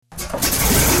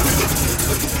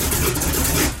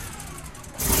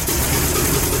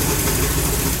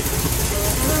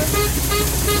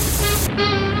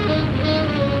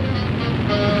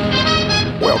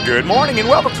Good morning and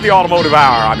welcome to the Automotive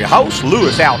Hour. I'm your host,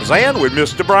 Louis Altazan, with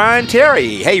Mr. Brian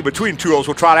Terry. Hey, between two of us,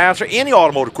 we'll try to answer any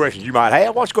automotive questions you might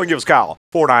have. Why don't you go and give us a call?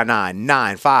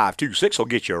 499-9526 will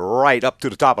get you right up to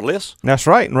the top of the list. That's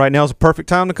right, and right now is a perfect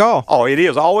time to call. Oh, it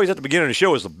is. Always at the beginning of the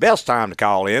show is the best time to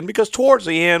call in because towards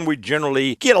the end, we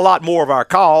generally get a lot more of our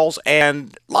calls,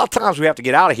 and a lot of times we have to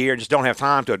get out of here and just don't have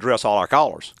time to address all our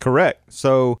callers. Correct.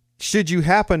 So should you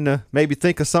happen to maybe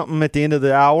think of something at the end of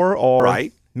the hour or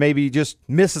maybe just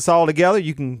miss us all together,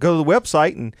 you can go to the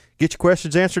website and get your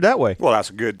questions answered that way. Well, that's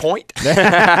a good point.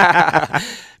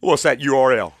 What's that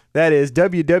URL? That is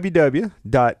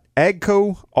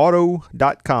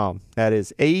www.agcoauto.com. That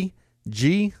is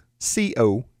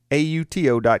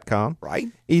AGCOAUTO.com. Right.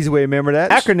 Easy way to remember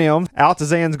that. Acronym,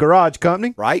 Altazan's Garage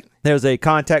Company. Right. There's a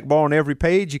contact bar on every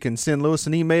page. You can send Louis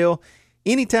an email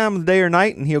any time of the day or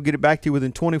night, and he'll get it back to you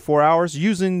within 24 hours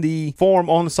using the form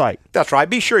on the site. That's right.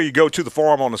 Be sure you go to the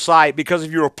form on the site because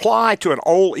if you reply to an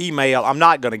old email, I'm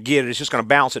not going to get it. It's just going to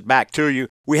bounce it back to you.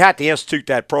 We had to institute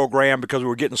that program because we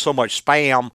were getting so much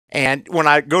spam. And when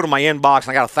I go to my inbox and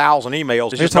I got 1,000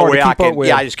 emails, there's just no way I can.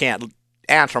 Yeah, I just can't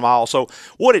answer them all. So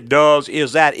what it does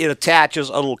is that it attaches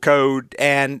a little code,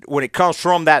 and when it comes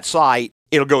from that site,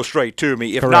 it'll go straight to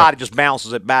me. If not, it just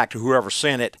bounces it back to whoever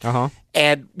sent it.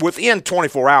 And within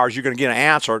 24 hours, you're going to get an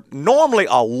answer, normally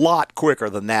a lot quicker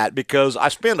than that because I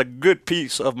spend a good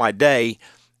piece of my day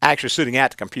actually sitting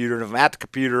at the computer. And if I'm at the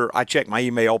computer, I check my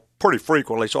email pretty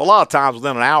frequently. So a lot of times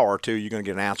within an hour or two, you're going to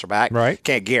get an answer back. Right.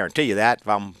 Can't guarantee you that. If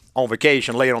I'm on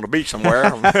vacation laying on the beach somewhere,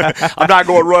 I'm not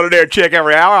going to run in there and check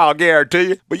every hour, I'll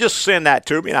guarantee you. But just send that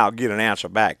to me and I'll get an answer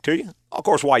back to you. Of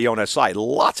course, while you're on that site,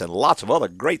 lots and lots of other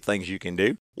great things you can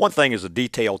do. One thing is the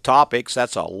detailed topics.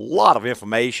 That's a lot of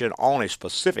information on a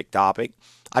specific topic.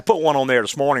 I put one on there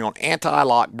this morning on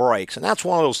anti-lock brakes, and that's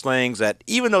one of those things that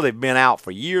even though they've been out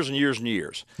for years and years and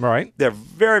years, they're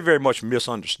very, very much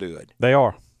misunderstood. They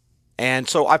are. And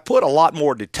so I put a lot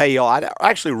more detail. I'd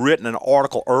actually written an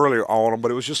article earlier on them,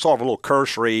 but it was just sort of a little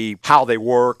cursory how they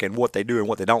work and what they do and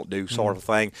what they don't do sort of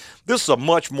thing. This is a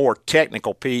much more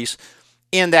technical piece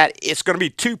in that it's going to be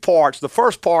two parts. The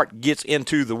first part gets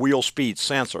into the wheel speed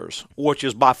sensors, which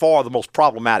is by far the most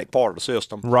problematic part of the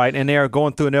system. Right, and they are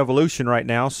going through an evolution right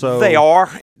now. So they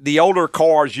are. The older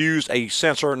cars used a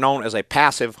sensor known as a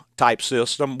passive type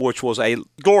system, which was a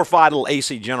glorified little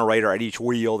AC generator at each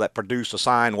wheel that produced a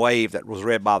sine wave that was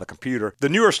read by the computer. The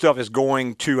newer stuff is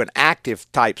going to an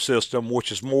active type system,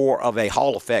 which is more of a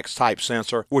Hall effects type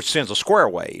sensor, which sends a square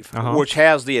wave, which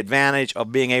has the advantage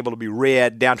of being able to be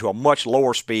read down to a much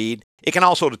lower speed. It can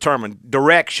also determine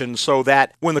direction so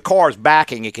that when the car is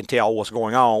backing, it can tell what's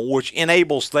going on, which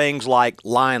enables things like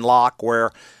line lock, where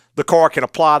the car can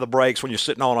apply the brakes when you're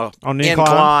sitting on an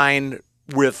incline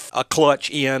with a clutch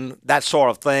in. That sort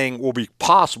of thing will be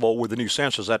possible with the new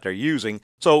sensors that they're using.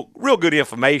 So real good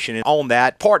information on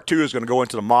that. Part 2 is going to go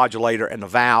into the modulator and the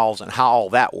valves and how all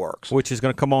that works. Which is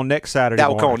going to come on next Saturday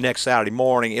morning. That will come on next Saturday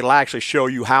morning. It'll actually show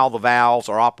you how the valves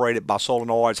are operated by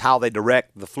solenoids, how they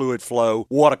direct the fluid flow,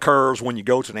 what occurs when you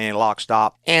go to an anti-lock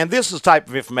stop. And this is the type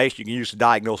of information you can use to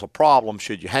diagnose a problem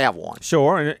should you have one.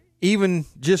 Sure, and even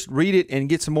just read it and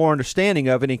get some more understanding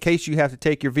of it in case you have to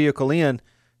take your vehicle in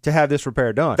to have this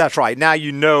repair done. That's right. Now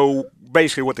you know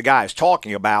basically what the guy is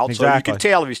talking about, exactly. So you can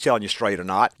tell if he's telling you straight or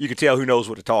not. You can tell who knows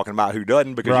what they're talking about, who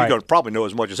doesn't, because you're going to probably know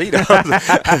as much as he does,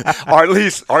 or at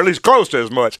least close to as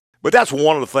much. But that's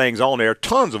one of the things on there.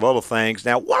 Tons of other things.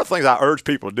 Now, one of the things I urge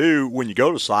people to do when you go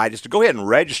to the site is to go ahead and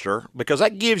register, because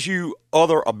that gives you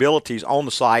other abilities on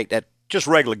the site that just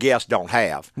regular guests don't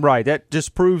have. Right. That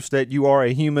just proves that you are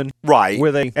a human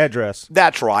with an address.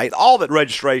 That's right. All that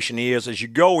registration is you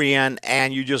go in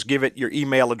and you just give it your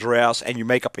email address and you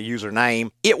make up a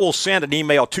username. It will send an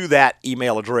email to that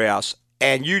email address,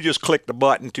 and you just click the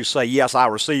button to say, yes, I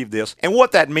received this. And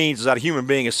what that means is that a human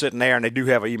being is sitting there and they do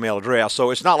have an email address. So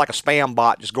it's not like a spam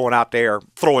bot just going out there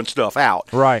throwing stuff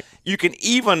out. Right. You can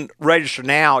even register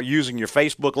now using your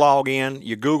Facebook login,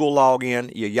 your Google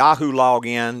login, your Yahoo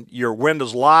login, your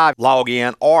Windows Live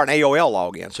login, or an AOL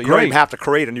login. So you don't even have to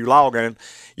create a new login.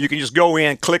 You can just go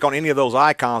in, click on any of those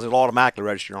icons, it'll automatically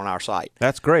register on our site.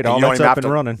 That's great. All that's up and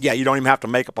running. Yeah, you don't even have to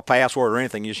make up a password or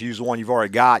anything. You just use the one you've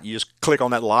already got. You just click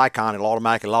on that little icon, it'll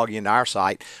automatically log you into our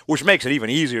site, which makes it even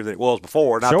easier than it was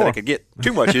before. Not that it could get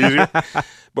too much easier.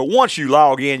 But once you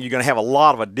log in, you're going to have a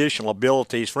lot of additional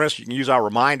abilities. For instance, you can use our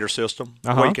reminder system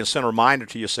where you can send a reminder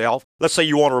to yourself. Let's say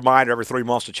you want a reminder every 3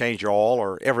 months to change your oil,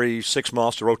 or every 6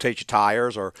 months to rotate your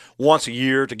tires, or once a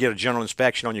year to get a general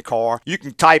inspection on your car. You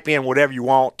can type in whatever you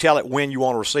want, tell it when you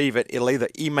want to receive it. It'll either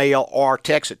email or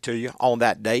text it to you on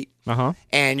that date.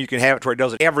 And you can have it where it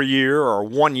does it every year or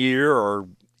 1 year or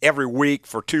every week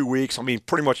for 2 weeks. I mean,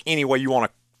 pretty much any way you want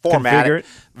to format Configure it.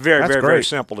 Very, That's very, great. very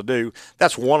simple to do.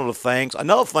 That's one of the things.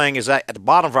 Another thing is that at the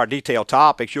bottom of our detailed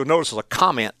topics, you'll notice there's a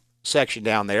comment section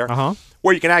down there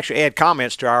where you can actually add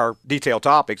comments to our detailed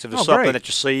topics. If there's something that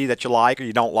you see that you like or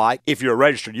you don't like, if you're a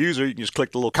registered user, you can just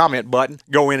click the little comment button,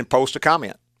 go in and post a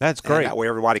comment. That's great. And that way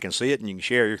everybody can see it and you can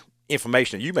share your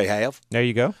information that you may have. There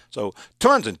you go. So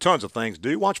tons and tons of things to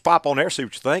do. Why don't you pop on there, see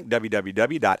what you think,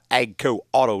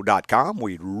 www.agcoauto.com.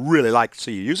 We'd really like to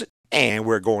see you use it. And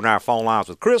we're going to our phone lines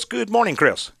with Chris. Good morning,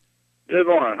 Chris. Good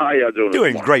morning. How y'all doing?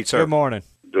 Doing great, sir. Good morning.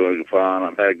 Doing fine.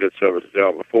 I've had good service with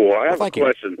y'all before. I have a thank you.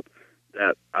 question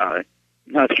that I'm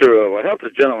not sure of. I helped a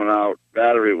gentleman out.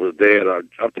 Battery was dead. I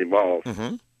jumped him off.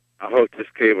 Mm-hmm. I hooked his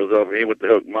cables up, and he went to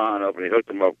hook mine up, and he hooked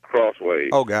them up crossways.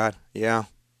 Oh, God. Yeah.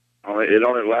 It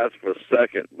only lasts for a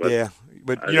second. But Yeah.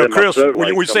 But, you know, Chris,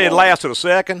 when we say it lasted a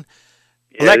second,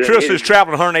 Yeah, electricity is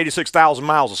traveling 186,000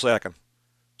 miles a second.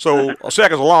 So a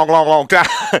second's a long, long, long time.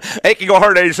 It can go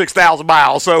 186,000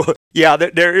 miles. So, yeah,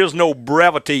 there is no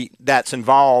brevity that's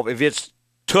involved. If it's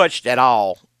touched at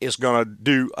all, it's going to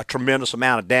do a tremendous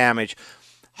amount of damage.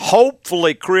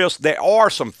 Hopefully, Chris, there are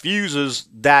some fuses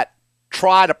that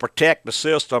try to protect the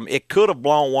system. It could have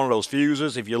blown one of those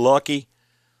fuses if you're lucky.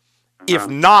 If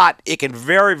not, it can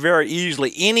very, very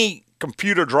easily, any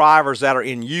computer drivers that are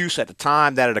in use at the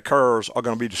time that it occurs are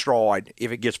going to be destroyed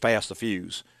if it gets past the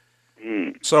fuse.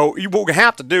 So what we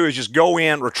have to do is just go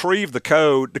in, retrieve the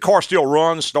code. The car still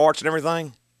runs, starts, and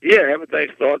everything? Yeah, everything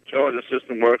starts, charge, the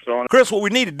system works on it. Chris, what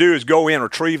we need to do is go in,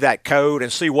 retrieve that code,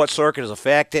 and see what circuit is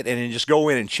affected, and then just go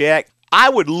in and check. I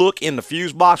would look in the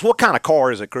fuse box. What kind of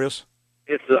car is it, Chris?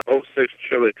 It's a 06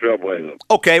 Chevy Trailblazer.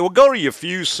 Okay, well, go to your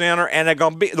fuse center, and they're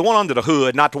going to be the one under the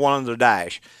hood, not the one under the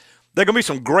dash. There are going to be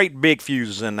some great big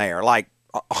fuses in there, like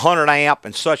 100 amp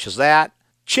and such as that.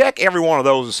 Check every one of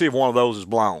those and see if one of those is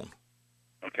blown.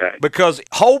 Okay. Because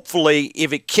hopefully,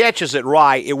 if it catches it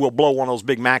right, it will blow one of those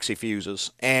big maxi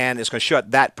fuses, and it's going to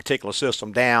shut that particular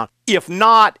system down. If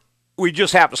not, we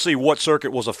just have to see what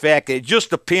circuit was affected. It just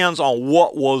depends on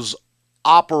what was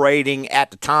operating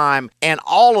at the time, and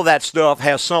all of that stuff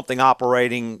has something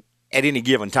operating at any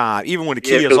given time, even when the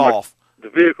key is off. The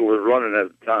vehicle was running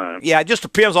at the time. Yeah, it just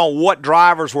depends on what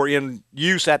drivers were in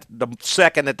use at the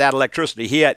second that electricity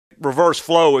hit. Reverse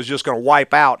flow is just going to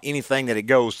wipe out anything that it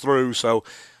goes through. So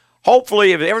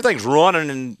hopefully, if everything's running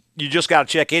and you just got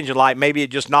to check engine light, maybe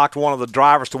it just knocked one of the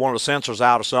drivers to one of the sensors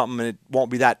out or something, and it won't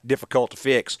be that difficult to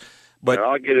fix. But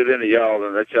I'll get it into y'all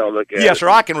and let y'all look at it. Yes, sir.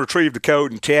 I can retrieve the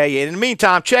code and tell you. And in the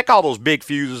meantime, check all those big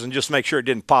fuses and just make sure it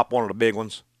didn't pop one of the big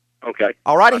ones. Okay.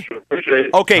 All righty? I sure appreciate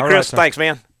it. Okay, All Chris. right, Thanks,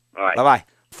 man. All right. Bye-bye.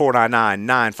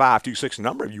 499-9526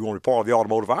 number. If you want to be part of the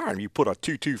automotive hour and you put a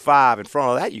 225 in front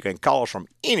of that, you can call us from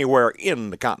anywhere in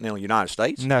the continental United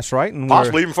States. And that's right. And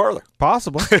Possibly even further.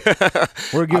 Possible.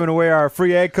 We're giving away our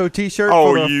free AGCO T-shirt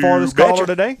Oh, for the you farthest betcha. caller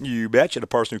today. You betcha. The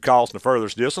person who calls in the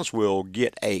furthest distance will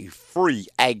get a free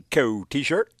AGCO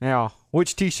T-shirt. Now,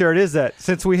 which T-shirt is that,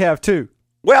 since we have two?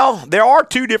 Well, there are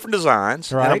two different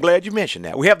designs, and I'm Right. glad you mentioned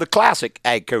that. We have the classic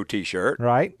AGCO T-shirt.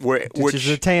 Right. Which is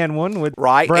a tan one with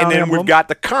Right, brown and then emblem. we've got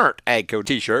the current AGCO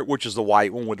T-shirt, which is the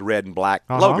white one with the red and black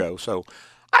logo. So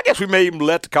I guess we may even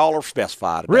let the caller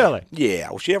specify today. Really? Yeah,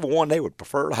 whichever one they would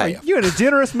prefer to have. You're in a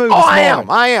generous mood Oh, this I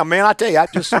morning. am, man. I tell you, I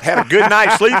just had a good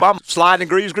night's sleep. I'm sliding in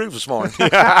Greaves Grooves this morning.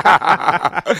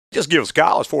 Just give us a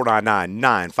call. It's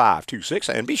 499-9526.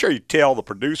 And be sure you tell the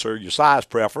producer your size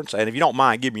preference. And if you don't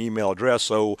mind, give me your email address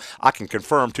so I can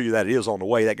confirm to you that it is on the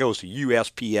way. That goes to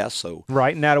USPS. So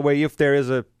Right, and that way, if there is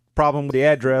a problem with the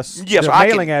address, Yes, the I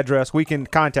mailing address, we can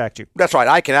contact you. that's right.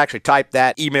 I can actually type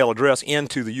that email address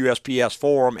into the USPS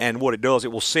form, and what it does,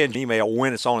 it will send an email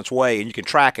when it's on its way, and you can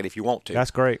track it if you want to. That's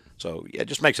great. So, yeah, it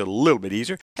just makes it a little bit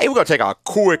easier. Hey, we're going to take a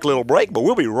quick little break, but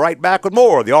we'll be right back with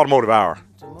more of the Automotive Hour.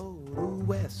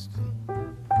 West.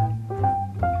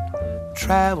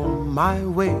 Travel my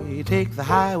way, take the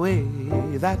highway,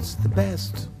 that's the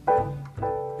best.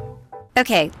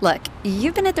 Okay, look,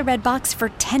 you've been at the Red Box for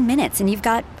 10 minutes and you've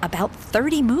got about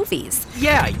 30 movies.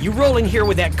 Yeah, you roll in here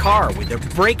with that car with the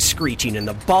brakes screeching and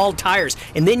the bald tires,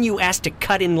 and then you ask to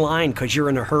cut in line because you're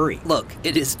in a hurry. Look,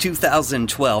 it is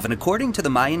 2012, and according to the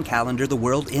Mayan calendar, the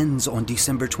world ends on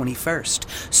December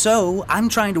 21st. So, I'm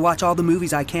trying to watch all the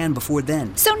movies I can before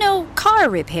then. So no car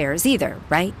repairs either,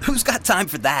 right? Who's got time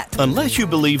for that? Unless you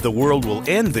believe the world will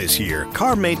end this year,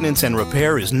 car maintenance and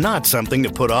repair is not something to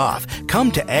put off.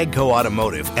 Come to AGCO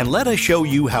Automotive and let us show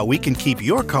you how we can keep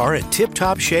your car in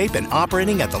tip-top shape and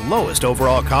operating at the lowest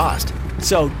overall cost.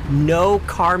 So, no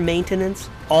car maintenance?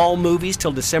 All movies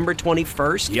till December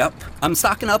 21st? Yep. I'm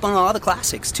stocking up on all the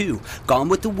classics, too. Gone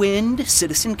with the Wind,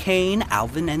 Citizen Kane,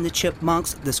 Alvin and the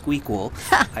Chipmunks, The Squeakquel.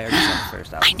 I already saw the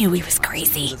first album. I knew he was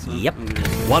crazy. Yep.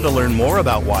 Want to learn more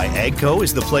about why AGCO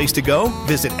is the place to go?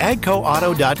 Visit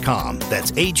agcoauto.com.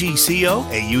 That's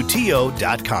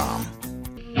AGCOAUTO.com.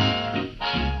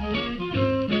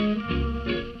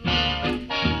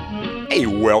 Hey,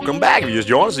 welcome back. If you just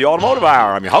joined us, the Automotive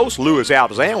Hour. I'm your host, Louis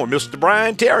Altazan, with Mr.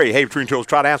 Brian Terry. Hey, between tools,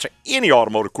 try to answer any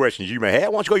automotive questions you may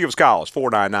have. Why don't you go give us a call? It's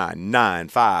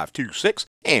 499-9526.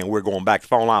 And we're going back to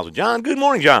phone lines with John. Good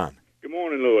morning, John. Good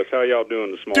morning, Louis. How y'all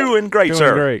doing this morning? Doing great,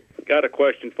 sir. Great. Got a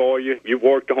question for you. You've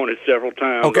worked on it several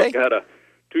times. Okay. I've got a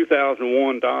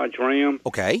 2001 Dodge Ram.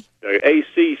 Okay. The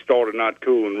AC started not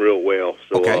cooling real well,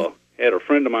 so Okay. had a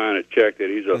friend of mine that checked it.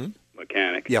 He's a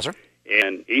mechanic. Yes, sir.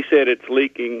 And he said it's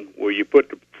leaking where you put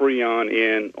the Freon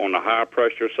in on the high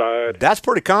pressure side. That's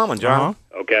pretty common, John.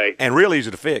 Okay. And real easy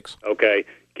to fix. Okay.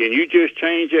 Can you just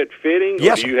change that fitting,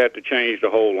 Yes, or sir. do you have to change the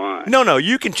whole line? No,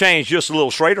 you can change just a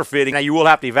little straighter fitting. Now, you will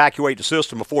have to evacuate the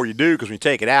system before you do, because when you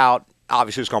take it out,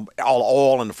 obviously it's going to, all the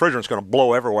oil and the refrigerant's going to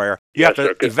blow everywhere. You have to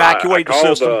sir, 'cause evacuate I the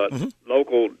system. called the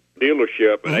local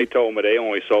dealership, and they told me they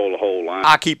only sold the whole line.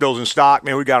 I keep those in stock,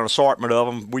 man. We got an assortment of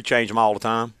them. We change them all the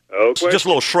time. It's Okay. just a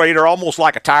little straighter, almost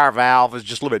like a tire valve. It's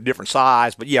just a little bit different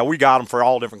size. But, yeah, we got them for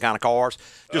all different kind of cars.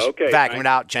 Just Okay, vacuum it thanks.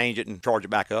 out, change it, and charge it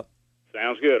back up.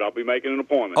 Sounds good. I'll be making an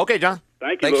appointment. Okay, John.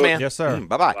 Thank you, Thanks, Louis. man. Yes, sir.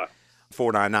 Bye-bye. Bye.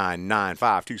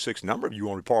 499-9526 number. If you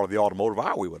want to be part of the Automotive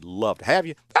Hour, we would love to have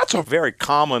you. That's a very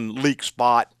common leak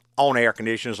spot on air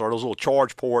conditioners, or those little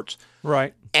charge ports.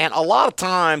 Right. And a lot of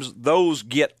times those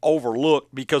get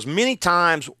overlooked, because many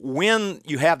times when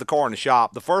you have the car in the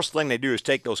shop, the first thing they do is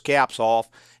take those caps off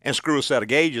and screw a set of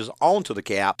gauges onto the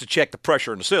cap to check the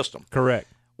pressure in the system. Correct.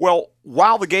 Well,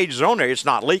 while the gauge is on there, it's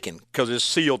not leaking because it's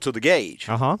sealed to the gauge.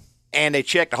 Uh-huh. And they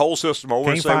check the whole system over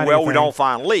and Can't say, find well, we anything. don't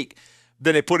find a leak.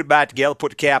 Then they put it back together,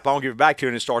 put the cap on, give it back to you,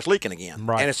 and it starts leaking again.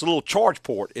 Right. And it's a little charge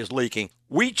port is leaking.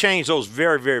 We change those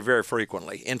very, very, very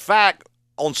frequently. In fact,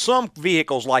 on some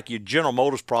vehicles like your General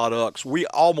Motors products, we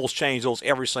almost change those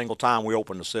every single time we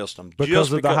open the system.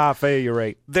 Because of the high failure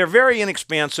rate. They're very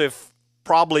inexpensive,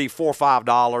 probably $4 or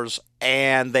 $5,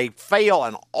 and they fail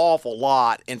an awful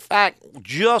lot. In fact,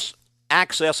 just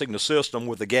accessing the system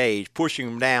with the gauge, pushing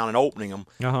them down and opening them,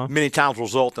 many times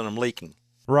result in them leaking.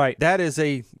 Right. That is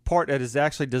a part that is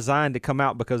actually designed to come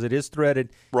out because it is threaded.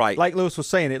 Right. Like Lewis was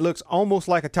saying, it looks almost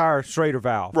like a tire straighter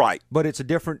valve. Right. But it's a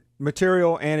different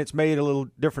material and it's made a little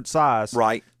different size.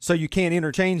 Right. So you can't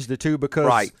interchange the two because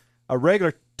Right. a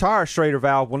regular tire straighter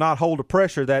valve will not hold the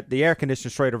pressure that the air conditioner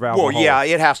straighter valve will Well, hold. yeah,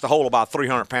 it has to hold about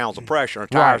 300 pounds of pressure. A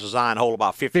tire's Right. designed to hold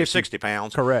about 50 or 60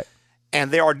 pounds. Correct.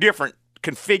 And there are different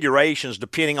configurations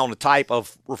depending on the type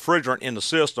of refrigerant in the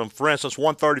system. For instance,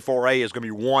 134A is going to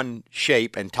be one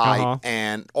shape and type,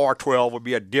 and R12 would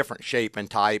be a different shape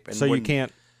and type. And So you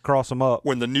can't cross them up.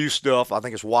 When the new stuff, I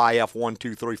think it's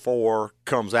YF1234,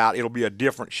 comes out, it'll be a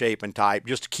different shape and type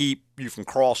just to keep you from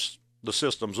cross the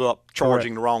systems up,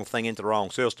 charging the wrong thing into the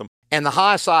wrong system. And the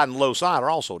high side and low side are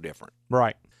also different.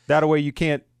 Right. That way you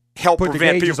can't help put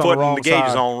prevent the gauges people on the putting wrong the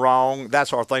gauges side. on wrong, that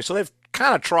sort of thing. So they've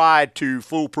kind of tried to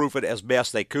foolproof it as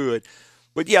best they could.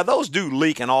 But, yeah, those do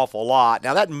leak an awful lot.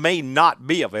 Now, that may not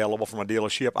be available from a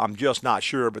dealership. I'm just not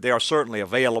sure, but they are certainly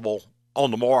available on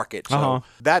the market. So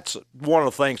that's one of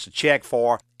the things to check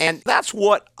for. And that's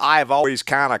what I've always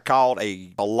kind of called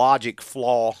a logic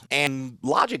flaw. And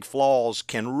logic flaws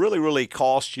can really, really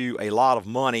cost you a lot of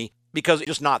money because it's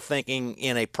just not thinking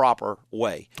in a proper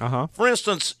way. For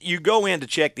instance, you go in to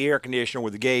check the air conditioner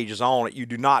with the gauges on it. You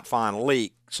do not find a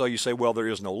leak. So you say, well, there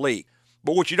is no leak.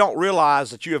 But what you don't realize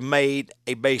is that you have made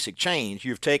a basic change.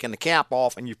 You've taken the cap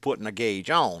off and you've put a gauge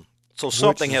on. So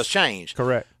something has changed.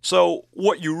 Correct. So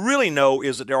what you really know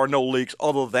is that there are no leaks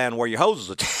other than where your hose is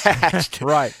attached.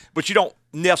 Right. But you don't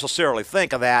necessarily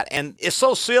think of that. And it's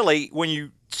so silly when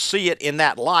you see it in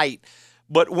that light.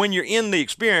 But when you're in the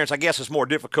experience, I guess it's more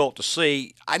difficult to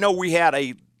see. I know we had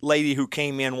a lady who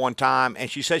came in one time, and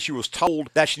she said she was told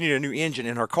that she needed a new engine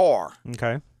in her car.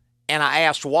 Okay. And I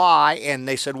asked why, and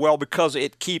they said, well, because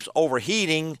it keeps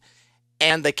overheating,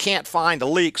 and they can't find a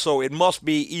leak, so it must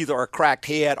be either a cracked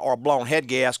head or a blown head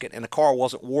gasket, and the car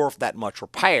wasn't worth that much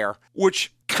repair,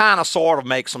 which kind of sort of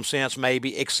makes some sense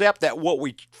maybe, except that what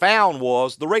we found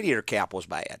was the radiator cap was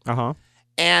bad.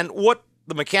 And what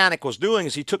the mechanic was doing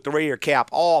is he took the radiator cap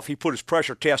off, he put his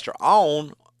pressure tester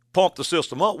on, pumped the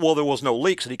system up. Well, there was no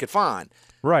leaks that he could find.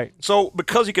 Right. So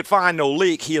because he could find no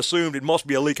leak, he assumed it must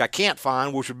be a leak I can't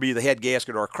find, which would be the head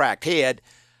gasket or a cracked head,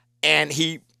 and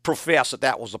he profess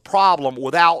that was the problem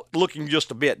without looking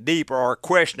just a bit deeper or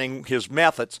questioning his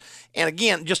methods. And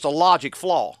again, just a logic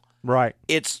flaw. Right.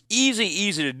 It's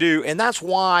easy to do, and that's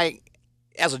why,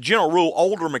 as a general rule,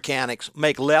 older mechanics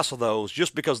make less of those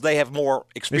just because they have more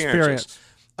experience.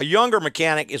 A younger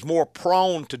mechanic is more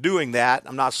prone to doing that.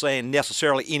 I'm not saying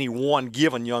necessarily any one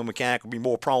given young mechanic will be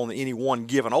more prone than any one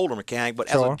given older mechanic, but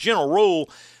as a general rule,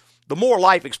 the more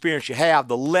life experience you have,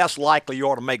 the less likely you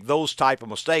are to make those type of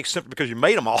mistakes simply because you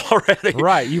made them all already.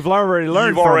 Right. You've already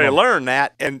learned You've already them. learned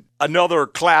that. And another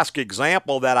classic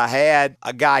example that I had,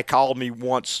 a guy called me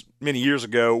once many years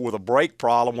ago with a brake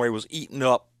problem where he was eating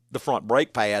up the front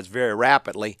brake pads very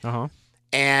rapidly. Uh-huh.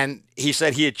 And he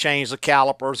said he had changed the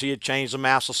calipers, he had changed the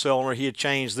master cylinder, he had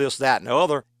changed this, that, and the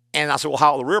other. And I said, well,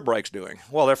 how are the rear brakes doing?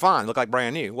 Well, they're fine. They look like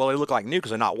brand new. Well, they look like new because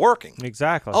they're not working.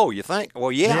 Exactly. Oh, you think?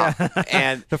 Well, yeah.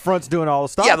 And the front's doing all the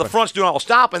stopping. Yeah, the front's doing all the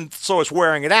stopping, so it's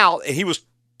wearing it out. And he was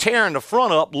tearing the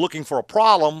front up looking for a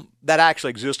problem that actually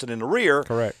existed in the rear.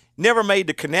 Correct. Never made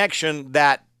the connection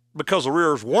that because the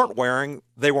rears weren't wearing,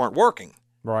 they weren't working.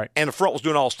 Right. And the front was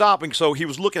doing all the stopping, so he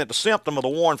was looking at the symptom of the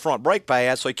worn front brake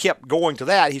pad, so he kept going to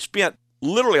that. He spent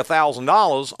literally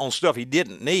 $1,000 on stuff he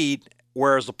didn't need,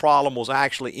 whereas the problem was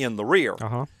actually in the rear.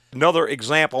 Uh-huh. Another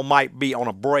example might be on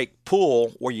a brake pull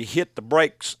where you hit the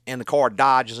brakes and the car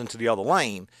dodges into the other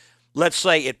lane. Let's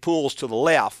say it pulls to the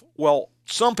left. Well,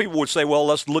 some people would say, well,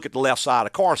 let's look at the left side of the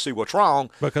car and see what's wrong.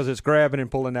 Because it's grabbing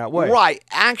and pulling that way. Right.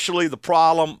 Actually, the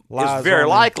problem is very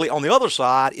likely on the other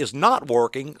side is not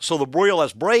working, so the wheel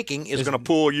that's braking is going to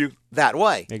pull you that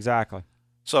way. Exactly.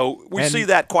 So we see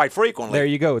that quite frequently. There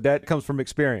you go. That comes from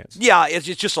experience. Yeah, it's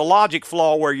just a logic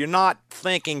flaw where you're not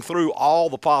thinking through all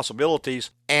the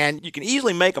possibilities, and you can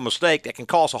easily make a mistake that can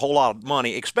cost a whole lot of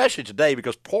money, especially today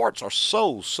because parts are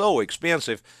so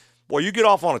expensive. Well, you get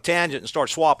off on a tangent and start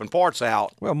swapping parts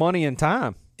out. Well, money and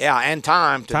time. Yeah, and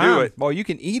time to do it. Well, you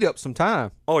can eat up some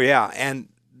time. Oh, yeah, and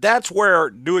that's where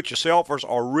do-it-yourselfers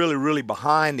are really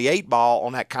behind the 8-ball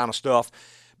on that kind of stuff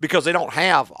because they don't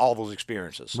have all those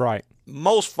experiences. Right.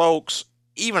 Most folks,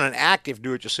 even an active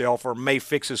do-it-yourselfer, may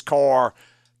fix his car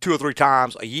 2 or 3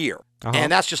 times a year. Uh-huh.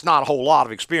 And that's just not a whole lot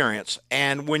of experience.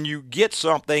 And when you get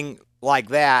something like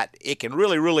that, it can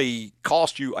really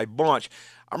cost you a bunch.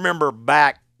 I remember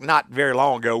back not very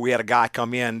long ago, we had a guy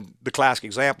come in, the classic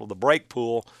example, the brake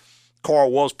pull. Car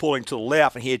was pulling to the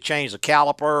left, and he had changed the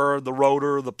caliper, the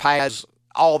rotor, the pads,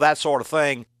 all that sort of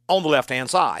thing on the left-hand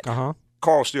side. Uh-huh.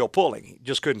 Car was still pulling. He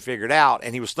just couldn't figure it out,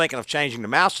 and he was thinking of changing the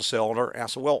master cylinder. And I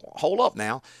said, well, hold up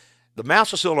now. The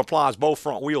master cylinder applies both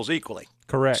front wheels equally.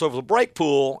 Correct. So if it was a brake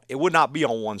pull, it would not be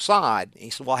on one side. And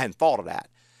he said, well, I hadn't thought of that.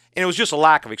 And it was just a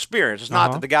lack of experience. It's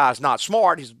not that the guy's not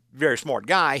smart. He's a very smart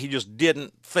guy. He just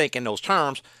didn't think in those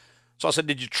terms. So I said,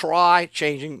 did you try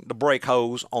changing the brake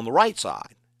hose on the right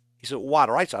side? He said, well, why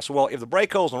the right side? I said, well, if the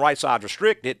brake hose on the right side is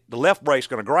restricted, the left brake's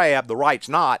going to grab, the right's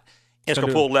not, and it's going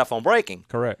to pull left on braking.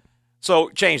 Correct. So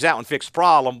change that one, fix the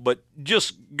problem, but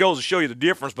just goes to show you the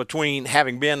difference between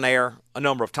having been there a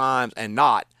number of times and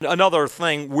not. Another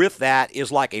thing with that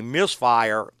is like a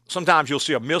misfire. Sometimes you'll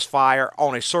see a misfire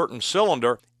on a certain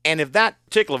cylinder, and if that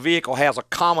particular vehicle has a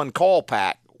common coil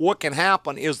pack, what can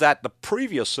happen is that the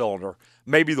previous cylinder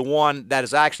may be the one that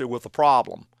is actually with the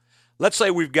problem. Let's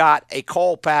say we've got a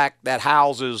coil pack that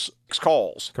houses 6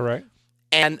 coils. Correct.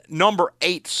 And number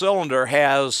 8 cylinder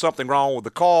has something wrong with the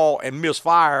coil and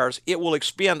misfires, it will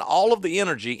expend all of the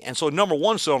energy, and so number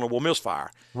 1 cylinder will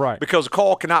misfire. Right. Because the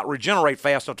coil cannot regenerate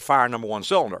fast enough to fire number 1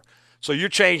 cylinder. So you're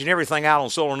changing everything out on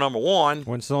cylinder number 1.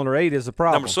 When cylinder 8 is the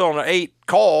problem. Number cylinder 8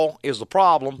 coil is the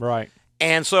problem. Right.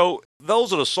 And so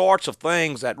those are the sorts of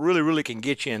things that really can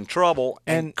get you in trouble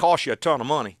and cost you a ton of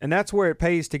money. And that's where it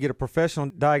pays to get a professional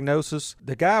diagnosis.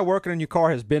 The guy working on your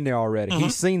car has been there already. Mm-hmm.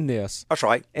 He's seen this. That's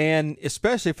right. And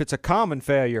especially if it's a common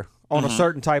failure on Mm-hmm. a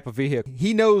certain type of vehicle,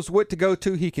 he knows what to go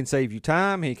to. He can save you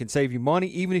time. He can save you money,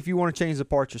 even if you want to change the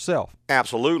part yourself.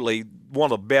 Absolutely.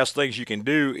 One of the best things you can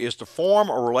do is to form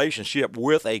a relationship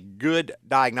with a good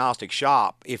diagnostic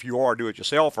shop if you are a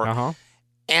do-it-yourselfer. Uh-huh.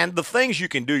 And the things you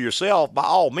can do yourself, by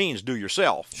all means, do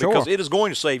yourself. Sure. Because it is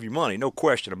going to save you money, no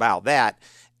question about that.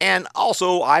 And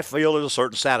also, I feel there's a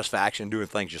certain satisfaction doing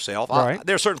things yourself. Right.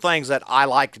 There are certain things that I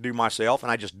like to do myself,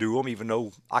 and I just do them, even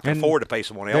though I can afford to pay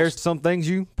someone else. There's some things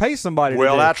you pay somebody to do.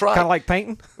 Well, that's right. Kind of like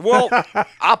painting. Well,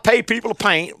 I pay people to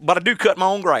paint, but I do cut my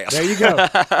own grass. There you go.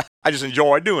 I just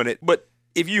enjoy doing it. But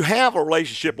if you have a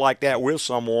relationship like that with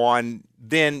someone,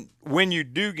 then when you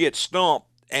do get stumped,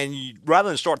 and you, rather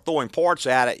than start throwing parts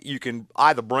at it, you can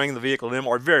either bring the vehicle to them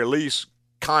or at very least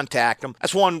contact them.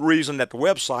 That's one reason that the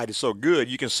website is so good.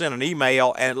 You can send an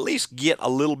email and at least get a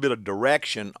little bit of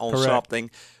direction on Correct.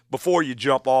 something before you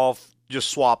jump off just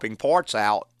swapping parts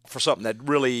out for something that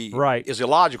really is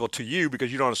illogical to you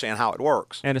because you don't understand how it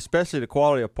works. And especially the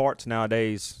quality of parts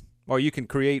nowadays, or you can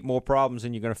create more problems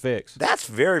than you're going to fix. That's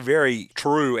very, very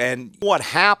true. And what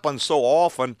happens so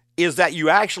often is that you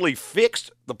actually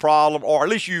fixed the problem, or at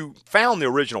least you found the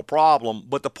original problem,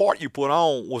 but the part you put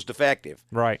on was defective.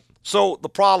 Right. So the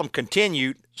problem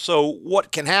continued. So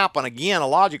what can happen, again, a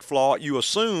logic flaw, you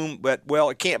assume that, well,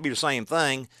 it can't be the same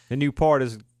thing. The new part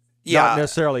is not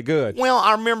necessarily good. Well,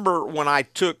 I remember when I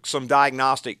took some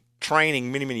diagnostic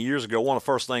training many, many years ago, one of the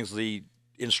first things the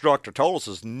instructor told us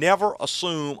is never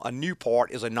assume a new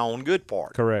part is a known good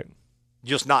part. Correct.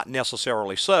 Just not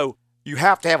necessarily so. You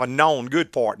have to have a known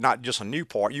good part, not just a new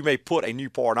part. You may put a new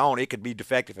part on. It could be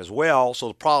defective as well, so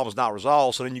the problem is not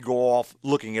resolved. So then you go off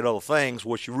looking at other things,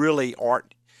 which really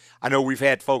aren't. I know we've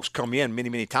had folks come in many,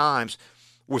 many times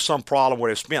with some problem where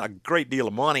they've spent a great deal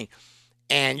of money,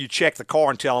 and you check the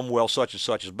car and tell them, well, such and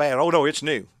such is bad. Oh, no, it's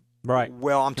new. Right.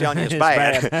 Well, I'm telling you it's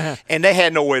bad. And they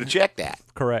had no way to check that.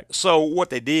 Correct. So what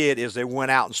they did is they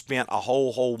went out and spent a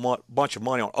whole bunch of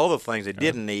money on other things they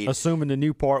didn't need. Assuming the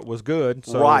new part was good.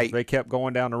 So they kept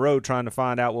going down the road trying to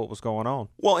find out what was going on.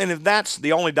 Well, and if that's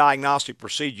the only diagnostic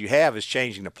procedure you have is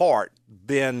changing the part,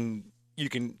 then you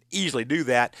can easily do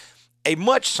that. A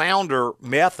much sounder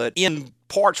method in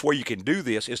parts where you can do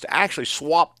this is to actually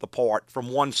swap the part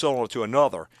from one cylinder to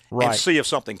another and see if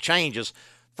something changes.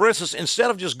 For instance,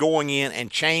 instead of just going in and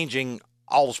changing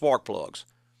all the spark plugs,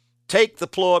 take the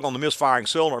plug on the misfiring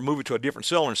cylinder and move it to a different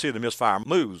cylinder and see if the misfire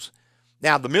moves.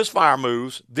 Now, if the misfire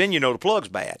moves, then you know the plug's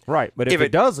bad. Right, but if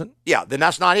it doesn't, then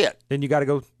that's not it. Then you got to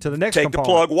go to the next component. Take the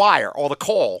plug wire or the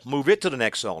coil, move it to the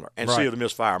next cylinder, and see if the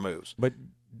misfire moves. But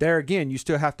there again, you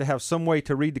still have to have some way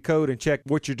to read the code and check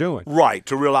what you're doing. Right,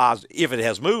 to realize if it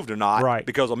has moved or not. Right.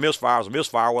 Because a misfire is a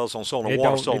misfire, whether it's on cylinder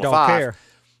 1 or cylinder 5. Care.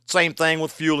 Same thing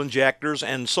with fuel injectors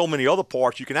and so many other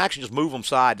parts. You can actually just move them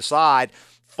side to side.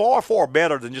 Far, far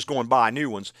better than just going and buy new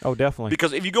ones. Oh, definitely.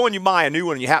 Because if you go and you buy a new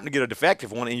one and you happen to get a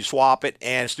defective one and you swap it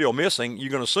and it's still missing, you're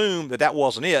going to assume that that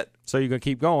wasn't it. So you're going to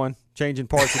keep going, changing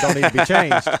parts that don't need to be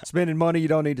changed, spending money you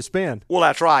don't need to spend. Well,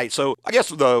 that's right. So I guess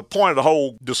the point of the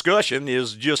whole discussion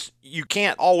is just you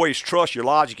can't always trust your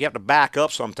logic. You have to back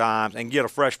up sometimes and get a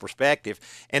fresh perspective.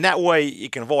 And that way you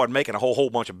can avoid making a whole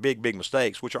bunch of big, big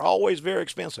mistakes, which are always very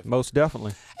expensive. Most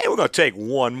definitely. And we're going to take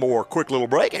one more quick little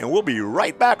break, and we'll be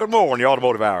right back with more on the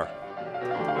Automotive Hour.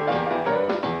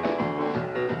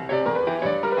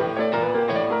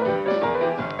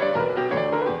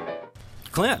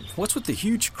 Clint, what's with the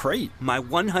huge crate? My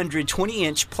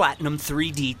 120-inch Platinum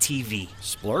 3D TV.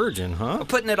 Splurging, huh?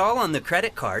 Putting it all on the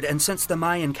credit card, and since the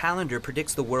Mayan calendar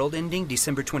predicts the world ending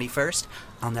December 21st,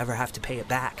 I'll never have to pay it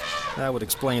back. That would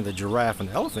explain the giraffe and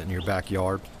elephant in your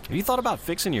backyard. Have you thought about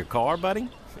fixing your car, buddy?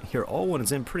 Your old one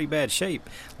is in pretty bad shape.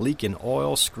 Leaking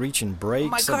oil, screeching brakes.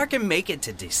 My car can make it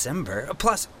to December.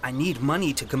 Plus, I need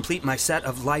money to complete my set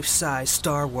of life-size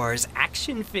Star Wars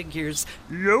action figures.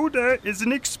 Yoda is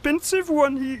an expensive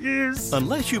one, he is.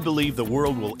 Unless you believe the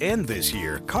world will end this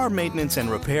year, car maintenance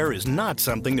and repair is not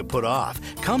something to put off.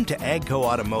 Come to AGCO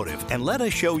Automotive and let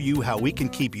us show you how we can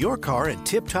keep your car in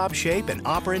tip-top shape and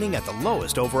operating at the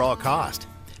lowest overall cost.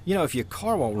 You know, if your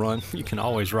car won't run, you can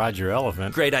always ride your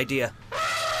elephant. Great idea.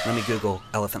 Let me Google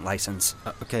elephant license.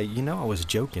 Okay, you know I was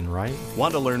joking, right?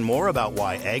 Want to learn more about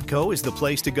why AGCO is the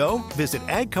place to go? Visit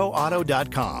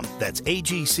agcoauto.com. That's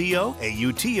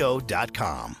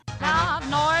AGCOAUTO.com. Loud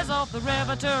noise of the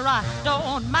river to right.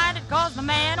 Don't mind it cause the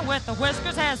man with the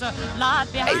whiskers has a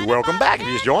lot behind. Hey, welcome back. If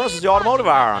you just joined us, it's the Automotive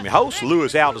Hour. I'm your host,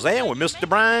 Louis Altazan, with Mr.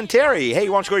 Brian Terry. Hey,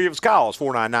 why don't you go give us a call? It's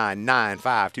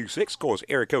 499-9526. Of course,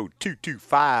 area code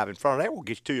 225 in front of that will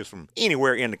get you to us from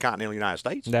anywhere in the continental United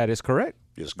States. That is correct.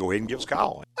 Just go ahead and give us a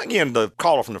call. Again, the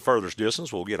caller from the furthest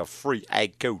distance will get a free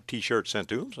AGCO T-shirt sent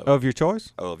to him. So of your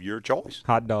choice? Of your choice.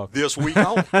 Hot dog. This week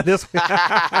on. This week.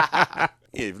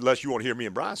 Unless you want to hear me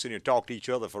and Brian sit here and talk to each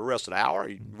other for the rest of the hour,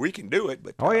 we can do it.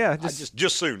 But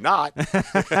just soon not.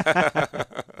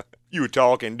 You were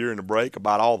talking during the break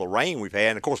about all the rain we've had.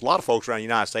 And, of course, a lot of folks around the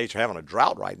United States are having a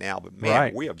drought right now. But,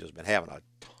 man, we have just been having a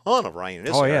ton of rain in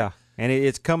this area. Yeah. And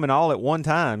it's coming all at one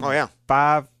time. Oh, yeah.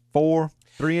 5, 4,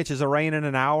 3 inches of rain in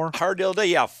an hour. I heard the other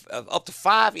day, up to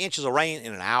 5 inches of rain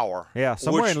in an hour. Yeah,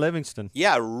 somewhere in Livingston.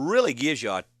 Yeah, it really gives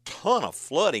you a ton of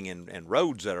flooding and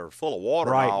roads that are full of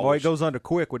water. Right, boy, it goes under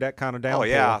quick with that kind of downpour. Oh,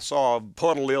 yeah, I saw a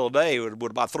puddle the other day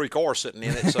with about 3 cars sitting in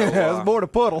it. So it was more than a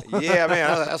puddle. Yeah,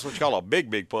 man, that's what you call a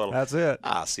big, big puddle. That's it.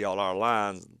 I see all our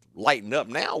lines lighting up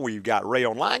now. We've got Ray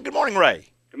online. Good morning, Ray.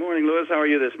 Good morning, Louis. How are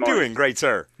you this morning? Doing great,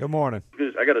 sir. Good morning.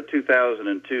 I got a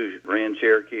 2002 Grand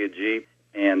Cherokee, a Jeep.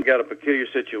 And got a peculiar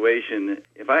situation.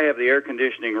 If I have the air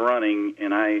conditioning running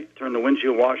and I turn the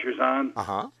windshield washers on,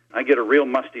 I get a real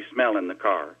musty smell in the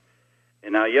car.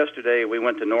 And now yesterday we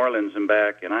went to New Orleans and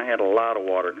back, and I had a lot of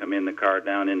water come in the car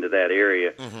down into that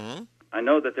area. I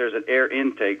know that there's an air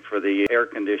intake for the air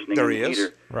conditioning and the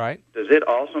heater. Right. Does it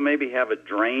also maybe have a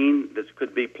drain that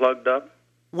could be plugged up?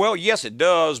 Well, yes, it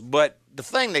does, but the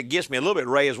thing that gets me a little bit,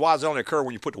 Ray, is why does it only occur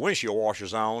when you put the windshield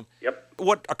washers on? Yep.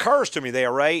 What occurs to me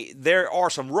there, Ray, there are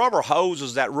some rubber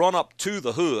hoses that run up to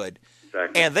the hood,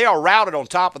 and they are routed on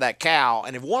top of that cowl.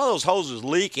 And if one of those hoses is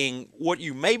leaking, what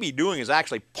you may be doing is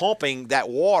actually pumping that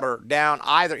water down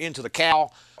either into the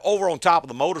cowl over on top of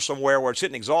the motor somewhere where it's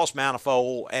hitting the exhaust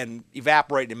manifold and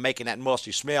evaporating and making that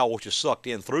musty smell, which is sucked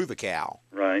in through the cowl.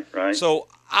 Right. So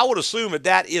I would assume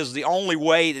that is the only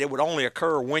way that it would only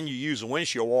occur when you use the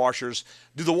windshield washers.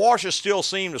 Do the washers still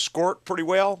seem to squirt pretty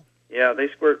well? Yeah, they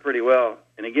squirt pretty well.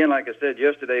 And again, like I said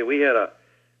yesterday, we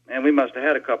must have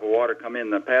had a cup of water come in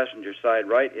the passenger side,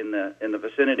 right in the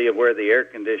vicinity of where the air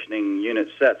conditioning unit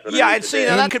sets. Yeah, I'd see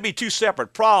that could be two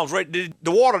separate problems, right? Did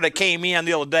the water that came in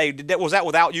the other day, was that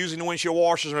without using the windshield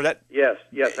washers, or that? Yes,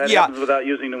 that happens without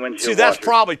using the windshield washers. See, that's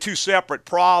probably two separate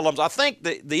problems. I think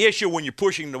the issue when you're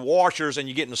pushing the washers and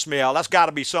you're getting the smell, that's got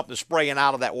to be something spraying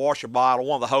out of that washer bottle,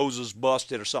 one of the hoses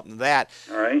busted or something like that.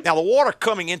 All right. Now, the water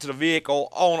coming into the vehicle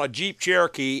on a Jeep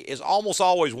Cherokee is almost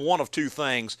always one of two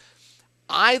things.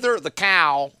 Either the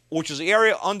cowl, which is the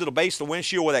area under the base of the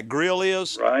windshield where that grill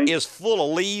is full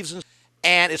of leaves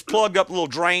and it's plugged up little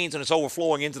drains and it's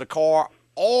overflowing into the car,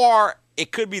 or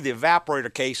it could be the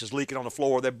evaporator case is leaking on the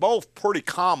floor. They're both pretty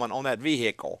common on that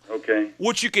vehicle. Okay.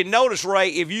 What you can notice, Ray,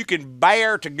 if you can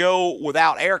bear to go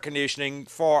without air conditioning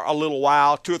for a little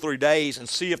while, 2 or 3 days, and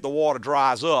see if the water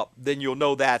dries up, then you'll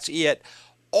know that's it.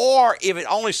 Or if it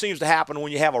only seems to happen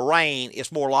when you have a rain,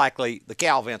 it's more likely the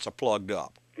cowl vents are plugged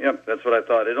up. Yep, that's what I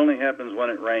thought. It only happens when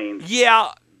it rains.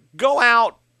 Yeah, go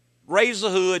out, raise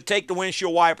the hood, take the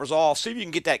windshield wipers off, see if you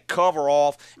can get that cover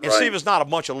off, and see if it's not a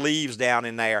bunch of leaves down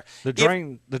in there. The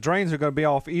drains are going to be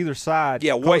off either side,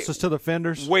 closest to the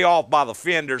fenders? Way off by the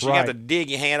fenders. So you have to dig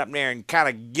your hand up in there and kind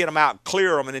of get them out,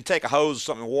 clear them, and then take a hose or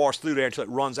something and wash through there until it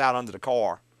runs out under the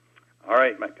car. All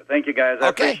right, Mike. Thank you, guys. I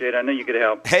appreciate it. I know you could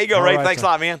help. Here you go, Ray. Thanks a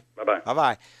lot, man. Bye-bye.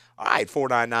 Bye-bye. All right,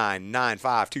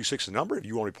 499-9526 the number. If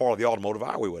you want to be part of the automotive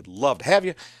hour, we would love to have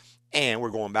you. And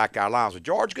we're going back to our lines with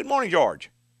George. Good morning,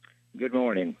 George. Good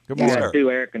morning. Good morning. You got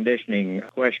 2 air conditioning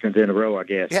questions in a row, I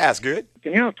guess. Yeah, that's good.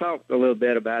 Can y'all talk a little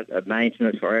bit about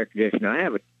maintenance for air conditioning? I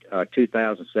have a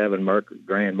 2007 Mercury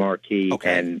Grand Marquis,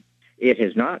 and it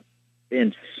has not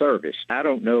been serviced. I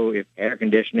don't know if air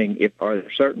conditioning, are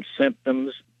there certain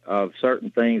symptoms of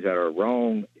certain things that are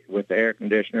wrong with the air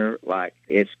conditioner, like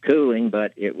it's cooling,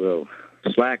 but it will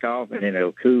slack off and then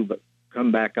it'll cool, but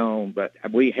come back on. But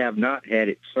we have not had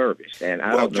it serviced. And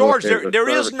I don't know, George, there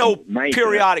is no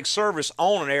periodic service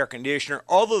on an air conditioner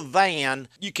other than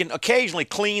you can occasionally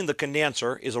clean the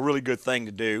condenser is a really good thing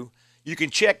to do. You can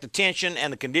check the tension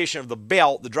and the condition of the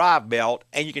belt, the drive belt,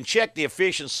 and you can check the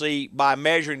efficiency by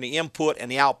measuring the input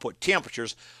and the output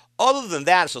temperatures. Other than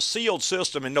that, it's a sealed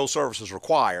system and no service is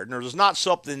required. And there's not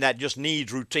something that just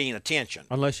needs routine attention.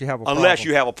 Unless you have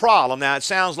a problem. Now, it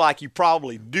sounds like you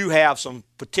probably do have some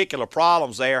particular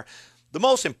problems there. The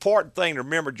most important thing to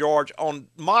remember, George, on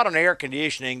modern air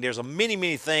conditioning, there's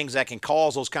many things that can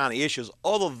cause those kind of issues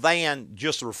other than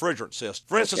just the refrigerant system.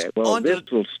 For instance,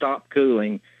 this will stop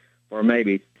cooling for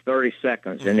maybe 30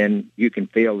 seconds, and then you can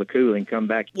feel the cooling come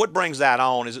back. What brings that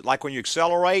on? Is it like when you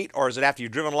accelerate, or is it after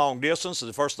you've driven a long distance? Is it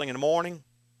the first thing in the morning?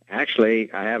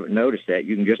 Actually, I haven't noticed that.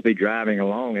 You can just be driving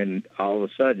along, and all of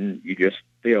a sudden, you just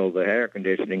feel the air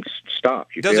conditioning stop.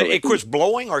 Does it quits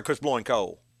blowing, or it quits blowing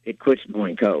cold? It quits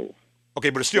blowing cold.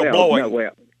 Okay, but it's still blowing. No,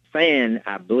 fan,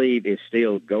 I believe, is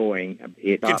still going.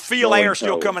 You can feel air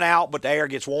still coming out, but the air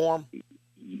gets warm?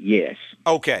 Yes.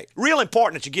 Okay. Real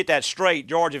important that you get that straight,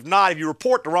 George. If not, if you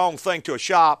report the wrong thing to a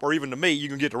shop or even to me, you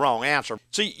can get the wrong answer.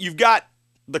 See, you've got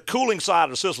the cooling side of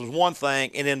the system is one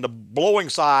thing, and then the blowing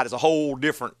side is a whole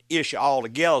different issue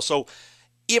altogether. So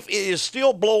if it is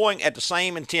still blowing at the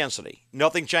same intensity,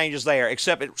 nothing changes there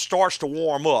except it starts to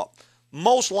warm up,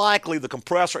 most likely the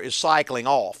compressor is cycling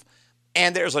off.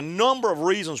 And there's a number of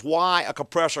reasons why a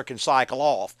compressor can cycle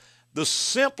off. The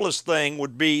simplest thing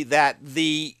would be that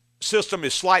the system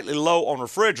is slightly low on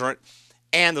refrigerant,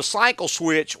 and the cycle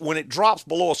switch, when it drops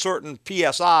below a certain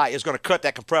PSI, is going to cut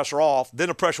that compressor off. Then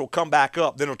the pressure will come back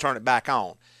up. Then it'll turn it back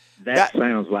on. That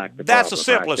sounds like the That's the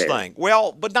simplest thing.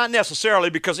 Well, but not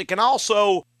necessarily, because it can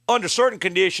also, under certain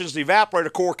conditions, the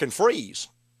evaporator core can freeze.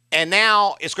 And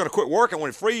now it's going to quit working when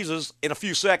it freezes. In a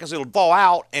few seconds, it'll thaw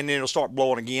out, and then it'll start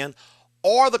blowing again.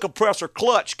 or the compressor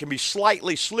clutch can be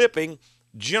slightly slipping,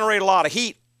 generate a lot of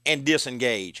heat, and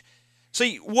disengage.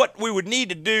 See, what we would need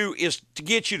to do is to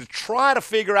get you to try to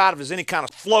figure out if there's any kind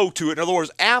of flow to it. In other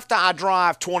words, after I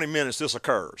drive 20 minutes, this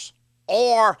occurs.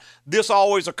 Or this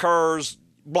always occurs,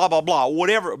 blah, blah, blah,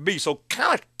 whatever it be. So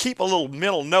kind of keep a little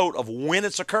mental note of when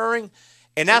it's occurring,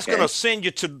 and that's going to send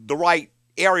you to the right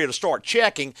area to start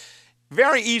checking.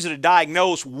 Very easy to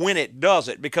diagnose when it does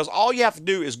it, because all you have to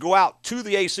do is go out to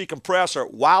the AC compressor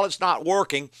while it's not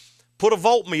working, put a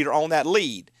voltmeter on that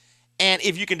lead. And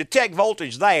if you can detect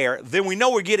voltage there, then we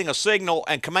know we're getting a signal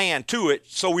and command to it,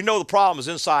 so we know the problem is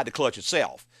inside the clutch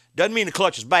itself. Doesn't mean the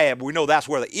clutch is bad, but we know that's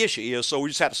where the issue is, so we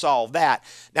just have to solve that.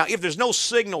 Now, if there's no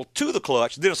signal to the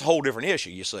clutch, then it's a whole different issue,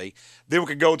 you see. Then we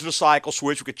could go to the cycle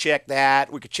switch. We could check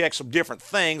that. We could check some different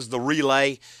things, the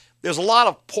relay. There's a lot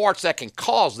of parts that can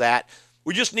cause that.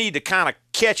 We just need to kind of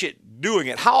catch it doing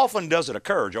it. How often does it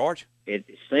occur, George? It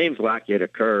seems like it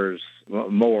occurs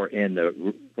more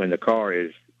when the car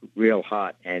is real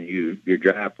hot and you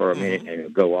drive for a minute and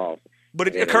it'll go off. But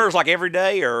it occurs like every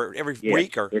day or every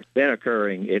week? Or it's been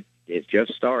occurring. It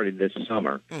just started this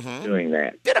summer doing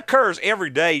that. If it occurs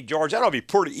every day, George, that'll be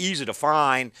pretty easy to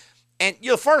find. And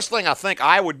the first thing I think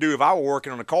I would do if I were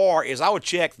working on a car is I would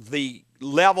check the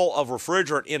level of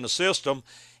refrigerant in the system.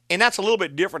 And that's a little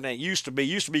bit different than it used to be. It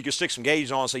used to be you could stick some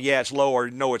gauges on and say, yeah, it's low, or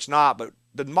no, it's not. But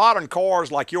the modern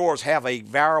cars like yours have a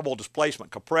variable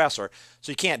displacement compressor,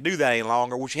 so you can't do that any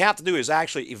longer. What you have to do is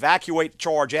actually evacuate the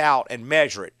charge out and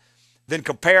measure it. Then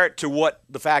compare it to what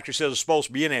the factory says is supposed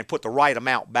to be in it and put the right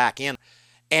amount back in.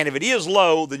 And if it is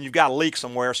low, then you've got a leak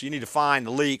somewhere, so you need to find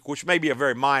the leak, which may be a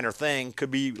very minor thing.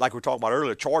 Could be, like we were talking about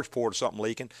earlier, a charge port or something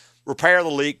leaking. Repair the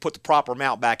leak, put the proper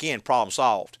amount back in, problem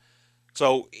solved.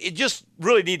 So it just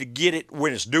really need to get it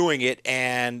when it's doing it,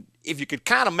 and if you could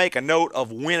kind of make a note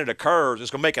of when it occurs, it's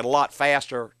going to make it a lot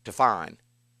faster to find.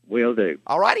 Will do.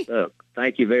 All righty. Look,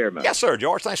 thank you very much. Yes, sir,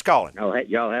 George. Thanks for calling.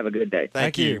 Y'all have a good day.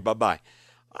 Thank you. Bye-bye.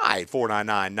 All right,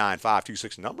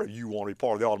 499-9526 number. You want to be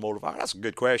part of the automotive hour? That's a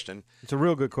good question. It's a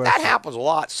real good question. That happens a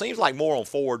lot. Seems like more on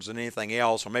Fords than anything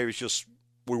else, or maybe it's just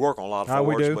we work on a lot of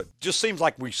Fords. We do. But just seems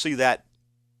like we see that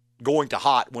going to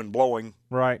hot when blowing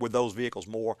with those vehicles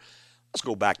more. Let's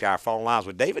go back to our phone lines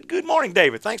with David. Good morning,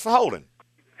 David. Thanks for holding.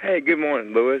 Hey, good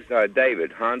morning, Louis.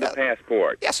 David, Honda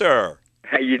Passport. Yes, sir.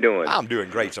 How you doing? I'm doing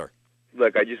great, sir.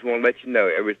 Look, I just want to let you know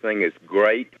everything is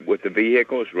great with the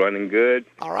vehicle. It's running good.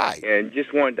 All right. And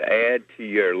just wanted to add to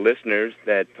your listeners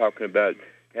that talking about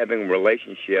having a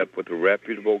relationship with a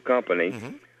reputable company,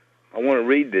 I want to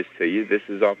read this to you. This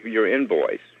is off of your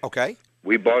invoice. Okay.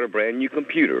 We bought a brand new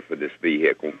computer for this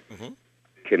vehicle.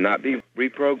 Cannot be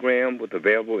reprogrammed with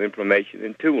available information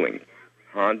and tooling.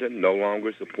 Honda no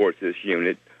longer supports this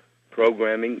unit.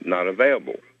 Programming not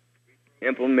available.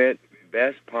 Implement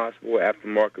best possible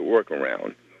aftermarket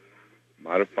workaround.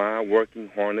 Modify working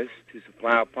harness to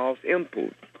supply false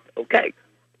input. Okay,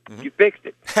 you fixed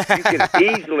it.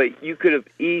 You could have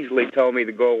easily told me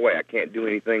to go away. I can't do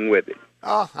anything with it.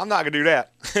 Oh, I'm not going to do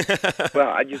that. Well,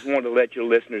 I just wanted to let your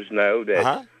listeners know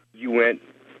that you went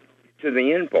to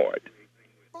the end part.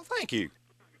 Well, thank you.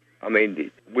 I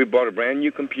mean, we bought a brand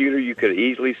new computer. You could have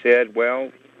easily said,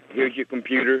 well, here's your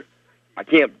computer. I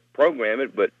can't program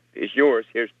it, but it's yours.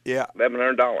 Here's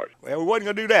 $1,100. Well, we wasn't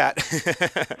going to do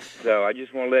that. So I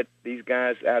just want to let these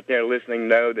guys out there listening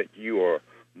know that you are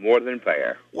more than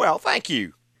fair. Well, thank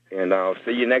you. And I'll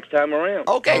see you next time around.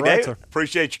 Okay, all right, Dave. sir.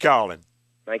 Appreciate you calling.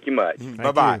 Thank you much.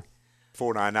 Bye-bye.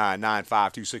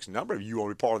 499-9526 number if you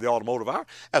want to be part of the automotive hour.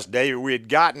 That's David. We had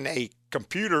gotten a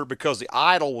computer because the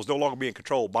idle was no longer being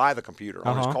controlled by the computer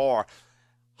on his car.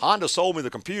 Honda sold me the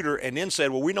computer and then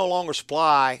said, well, we no longer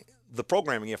supply the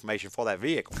programming information for that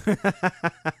vehicle.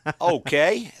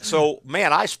 Okay. So,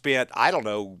 man, I spent, I don't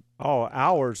know.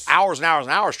 Hours. Hours and hours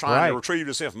and hours trying to retrieve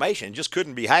this information. It just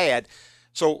couldn't be had.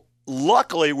 So,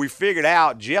 luckily, Jeff figured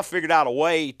out a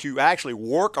way to actually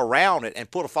work around it and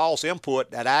put a false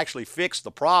input that actually fixed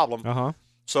the problem.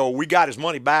 So we got his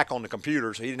money back on the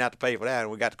computer, so he didn't have to pay for that,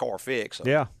 and we got the car fixed. So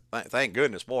yeah. Thank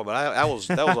goodness, boy. But that was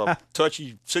a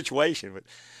touchy situation. But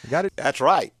got it. That's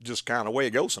right. Just kind of the way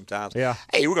it goes sometimes. Yeah.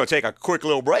 Hey, we're going to take a quick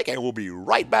little break, and we'll be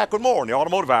right back with more in the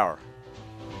Automotive Hour.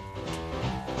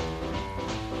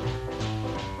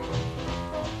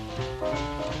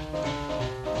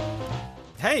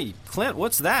 Hey, Clint,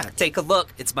 what's that? Take a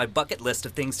look. It's my bucket list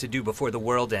of things to do before the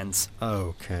world ends.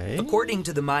 Okay. According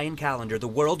to the Mayan calendar, the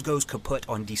world goes kaput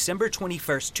on December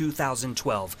 21st,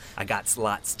 2012. I got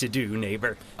lots to do,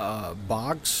 neighbor.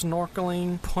 Bog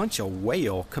snorkeling, punch a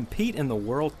whale, compete in the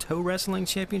World Tow Wrestling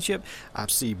Championship. I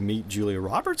see Meet Julia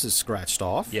Roberts is scratched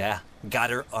off. Yeah, got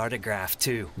her autograph,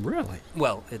 too. Really?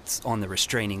 Well, it's on the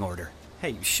restraining order.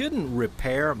 Hey, shouldn't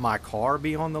repair my car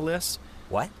be on the list?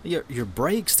 What? Your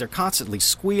brakes, they're constantly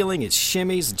squealing, it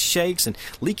shimmies and shakes and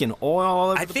leaking oil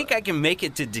all over. I think I can make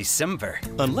it to December.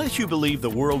 Unless you believe the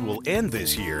world will end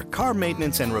this year, car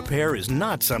maintenance and repair is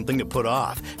not something to put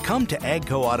off. Come to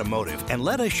AGCO Automotive and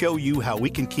let us show you how we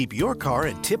can keep your car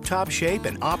in tip-top shape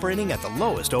and operating at the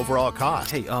lowest overall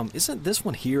cost. Hey, isn't this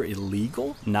one here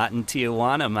illegal? Not in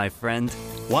Tijuana, my friend.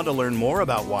 Want to learn more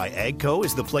about why AGCO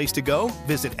is the place to go?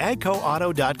 Visit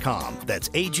agcoauto.com. That's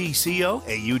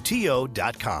AGCOAUTO.com. Hey,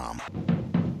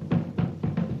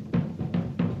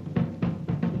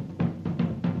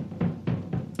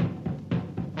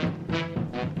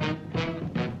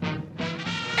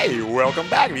 welcome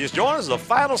back. If you just joined us, the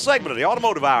final segment of the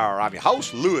Automotive Hour. I'm your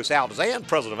host, Louis Altazan,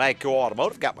 president of AGCO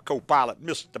Automotive. Got my co-pilot,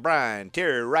 Mr. Brian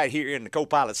Terry, right here in the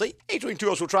co-pilot seat. Between two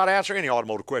of us, we'll try to answer any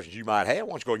automotive questions you might have.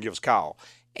 Why don't you go ahead and give us a call?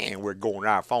 And we're going to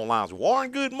our phone lines.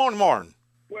 Warren, good morning, Warren.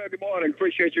 Well, good morning.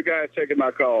 Appreciate you guys taking my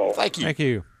call. Thank you. Thank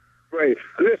you. Great.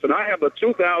 Listen, I have a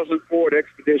 2000 Ford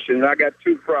Expedition, and I got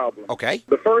two problems. Okay.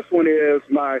 The first one is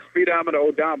my speedometer,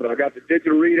 odometer. I got the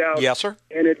digital readout. Yes, sir.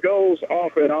 And it goes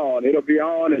off and on. It'll be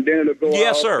on, and then it'll go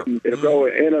Yes, off. sir. And it'll go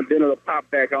in, and then it'll pop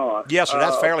back on. Yes, sir.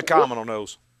 That's fairly common on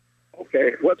those.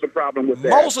 Okay. What's the problem with that?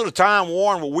 Most of the time,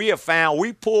 Warren, what we have found,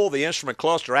 we pull the instrument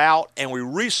cluster out, and we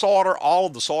resolder all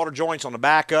of the solder joints on the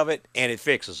back of it, and it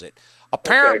fixes it.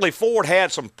 Apparently, Ford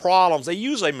had some problems. They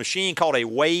use a machine called a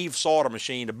wave solder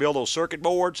machine to build those circuit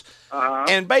boards.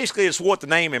 And basically, it's what the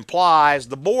name implies.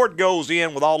 The board goes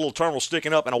in with all the little terminals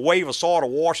sticking up, and a wave of solder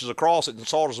washes across it and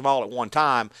solders them all at one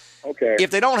time. Okay.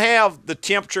 If they don't have the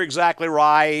temperature exactly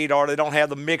right or they don't have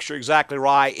the mixture exactly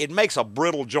right, it makes a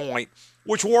brittle joint,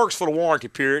 which works for the warranty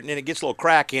period, and then it gets a little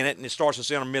crack in it, and it starts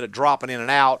this intermittent dropping in and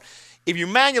out. If you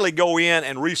manually go in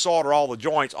and resolder all the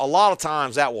joints, a lot of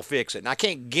times that will fix it. And I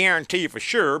can't guarantee you for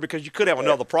sure because you could have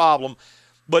another problem,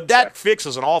 but that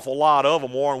fixes an awful lot of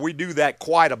them, Warren. We do that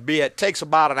quite a bit. It takes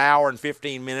about an hour and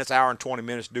 15 minutes, hour and 20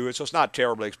 minutes to do it, so it's not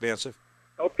terribly expensive.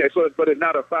 Okay, but it's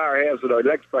not a fire hazard or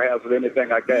electrical hazard or anything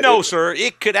like that? No, sir.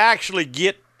 It could actually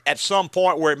get at some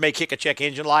point where it may kick a check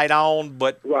engine light on,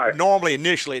 but normally,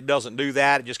 initially, it doesn't do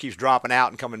that. It just keeps dropping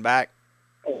out and coming back.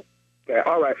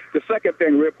 All right. The second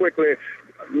thing, real quickly,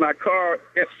 my car,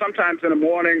 sometimes in the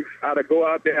morning, I'll go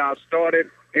out there, I'll start it,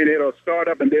 and it'll start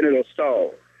up, and then it'll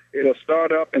stall. It'll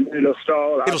start up, and then it'll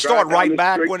stall. It'll start right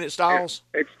back when it stalls?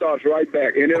 It starts right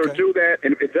back, and it'll do that,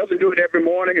 and it doesn't do it every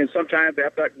morning, and sometimes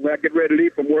when I get ready to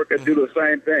leave from work, it'll do the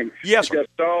same thing. Yes, sir. It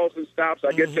just stalls and stops.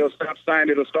 I get to a stop sign,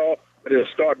 it'll stall, but it'll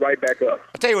start right back up.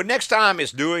 I tell you what, next time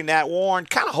it's doing that, Warren,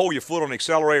 kind of hold your foot on the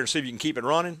accelerator and see if you can keep it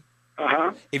running.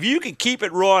 If you can keep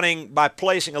it running by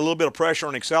placing a little bit of pressure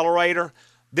on the accelerator,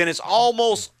 then it's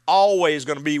almost always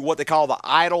going to be what they call the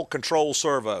idle control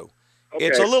servo. Okay.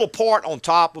 It's a little part on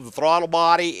top of the throttle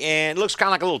body, and it looks kind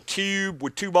of like a little tube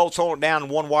with two bolts holding it down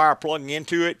and one wire plugging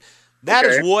into it. That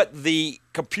is what the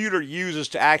computer uses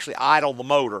to actually idle the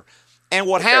motor. And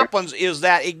what happens is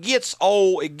that it gets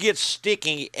old, it gets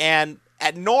sticky, and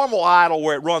at normal idle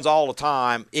where it runs all the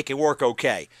time, it can work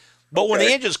okay. But when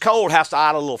the engine's cold, it has to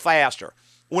idle a little faster.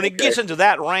 When it gets into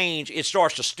that range, it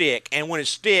starts to stick. And when it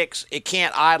sticks, it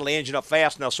can't idle the engine up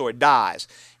fast enough so it dies.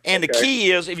 And the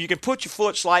key is, if you can put your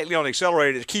foot slightly on the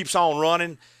accelerator, it keeps on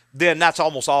running, then that's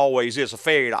almost always a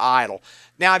failure to idle.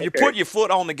 Now, if you put your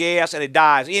foot on the gas and it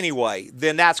dies anyway,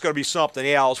 then that's going to be something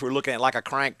else. We're looking at like a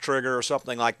crank trigger or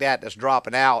something like that that's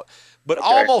dropping out. But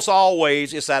almost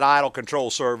always, it's that idle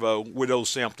control servo with those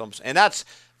symptoms. And that's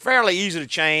fairly easy to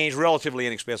change, relatively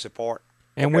inexpensive part.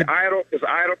 And idle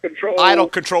control. Idle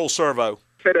control servo.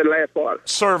 Say that last part.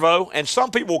 Servo, and some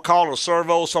people will call it a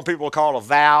servo, some people will call it a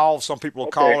valve, some people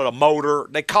will call it a motor.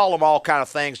 They call them all kind of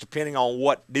things depending on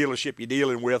what dealership you're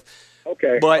dealing with.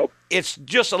 But it's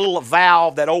just a little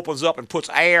valve that opens up and puts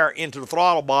air into the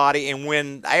throttle body, and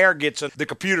when air gets in, the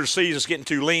computer sees it's getting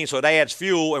too lean, so it adds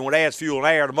fuel, and when it adds fuel and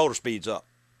air, the motor speeds up.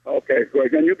 Okay,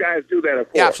 great. And you guys do that, of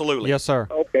course? Yeah, absolutely. Yes, sir.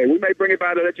 Okay, we may bring it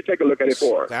by to let you take a look at it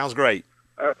for us. Sounds great.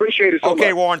 I appreciate it so much.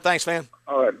 Okay, Warren, thanks, man.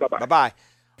 All right, bye-bye. Bye-bye.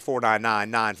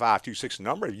 499-9526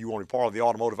 number. If you want to be part of the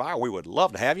Automotive Hour, we would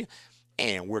love to have you.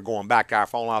 And we're going back to our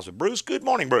phone lines with Bruce. Good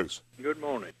morning, Bruce. Good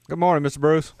morning. Good morning, Mr.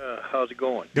 Bruce. How's it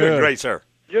going? Doing great, sir.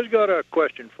 Just got a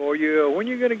question for you. When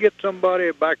you going to get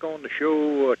somebody back on the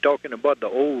show talking about the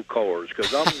old cars?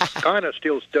 Because I'm kind of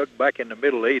still stuck back in the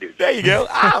middle 80s. There you go.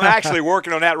 I'm actually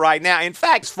working on that right now. In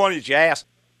fact, it's funny that you asked.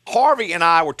 Harvey and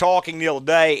I were talking the other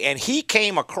day, and he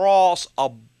came across a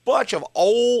bunch of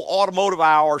old Automotive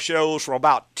Hour shows from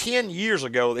about 10 years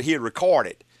ago that he had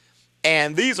recorded.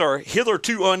 And these are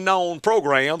hitherto unknown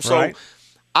programs. So Right.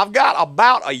 I've got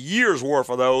about a year's worth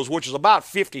of those, which is about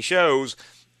 50 shows.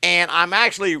 And I'm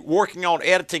actually working on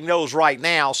editing those right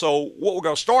now. So what we're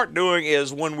going to start doing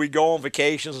is when we go on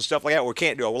vacations and stuff like that, we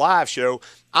can't do a live show,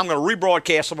 I'm going to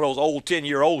rebroadcast some of those old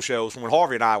 10-year-old shows from when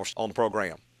Harvey and I were on the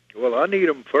program. Well, I need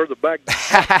them further back.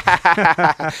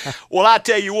 Well, I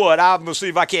tell you what, I'm going to see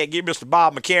if I can't get Mr.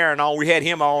 Bob McCarron on. We had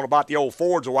him on about the old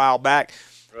Fords a while back.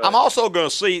 Right. I'm also going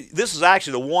to see, this is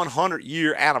actually the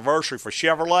 100-year anniversary for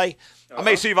Chevrolet. I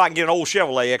may see if I can get an old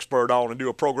Chevrolet expert on and do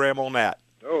a program on that.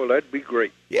 Oh, that'd be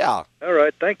great. Yeah. All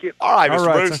right, thank you. All right, All Mr.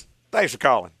 right, Bruce. sir. Thanks for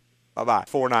calling. Bye-bye.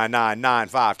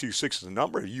 499-9526 is the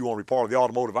number. If you want to be part of the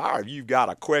Automotive Hour, if you've got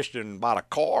a question about a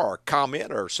car or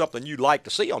comment or something you'd like to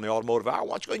see on the Automotive Hour,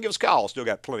 why don't you go and give us a call? Still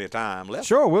got plenty of time left.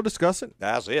 Sure, we'll discuss it.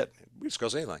 That's it. We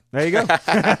discuss anything. There you go.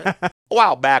 A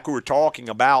while back, we were talking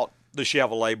about the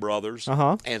Chevrolet brothers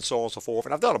Uh-huh. and so on and so forth,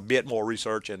 and I've done a bit more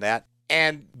research in that.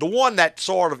 And the one that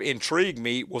sort of intrigued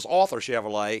me was Arthur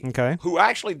Chevrolet, Okay. who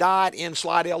actually died in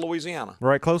Slidell, Louisiana.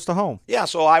 Right close to home. Yeah,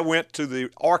 so I went to the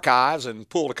archives and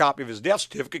pulled a copy of his death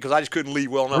certificate because I just couldn't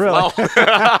leave well enough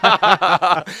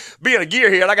alone. Being a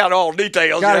gearhead, I got all the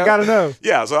details. Gotta know.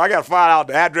 Yeah, so I got to find out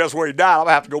the address where he died. I'm going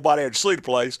to have to go by there and see the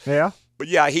place. Yeah. But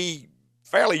yeah,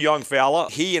 fairly young fella.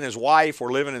 He and his wife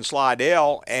were living in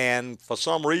Slidell, and for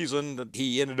some reason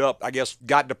he ended up, I guess,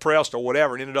 got depressed or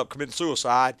whatever and ended up committing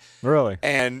suicide. Really?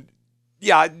 And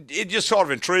yeah, it just sort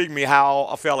of intrigued me how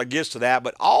a fella gets to that.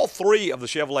 But all three of the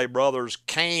Chevrolet brothers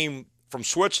came from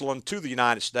Switzerland to the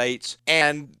United States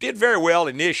and did very well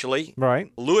initially.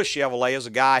 Right. Louis Chevrolet is a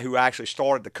guy who actually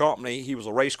started the company. He was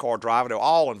a race car driver. They were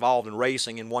all involved in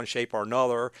racing in one shape or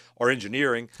another, or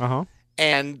engineering. Uh-huh.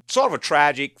 And sort of a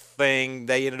tragic thing,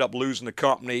 they ended up losing the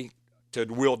company to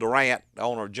Will Durant, the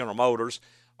owner of General Motors,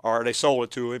 or they sold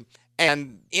it to him,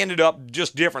 and ended up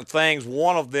just different things.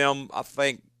 One of them, I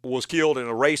think, was killed in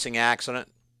a racing accident.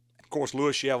 Of course,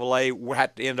 Louis Chevrolet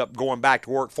had to end up going back to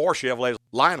work for Chevrolet as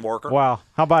a line worker. Wow.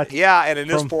 How about Yeah, and then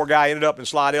this poor guy ended up in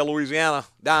Slidell, Louisiana,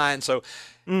 dying. So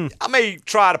I may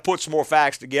try to put some more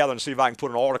facts together and see if I can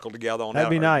put an article together on that.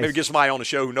 That'd be nice. Maybe get somebody on the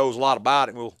show who knows a lot about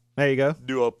it, and we'll There you go.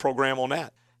 do a program on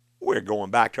that. We're going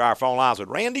back to our phone lines with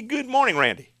Randy. Good morning,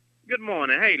 Randy. Good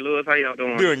morning. Hey, Louis. How y'all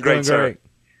doing? Doing great, sir.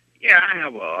 Yeah, I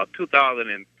have a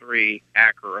 2003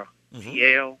 Acura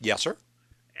TL. Yes, sir.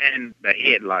 And the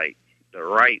headlight, the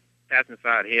right passenger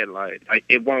side headlight,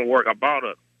 it won't work. I bought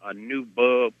a new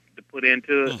bulb to put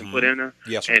into it and put in there,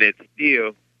 Yes, sir. and it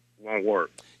still won't work.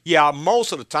 Yeah,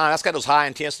 most of the time, that's got those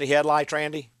high-intensity headlights,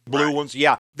 Randy, blue ones.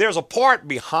 Yeah, there's a part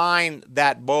behind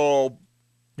that bulb.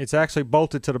 It's actually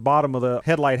bolted to the bottom of the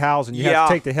headlight housing. You have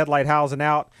to take the headlight housing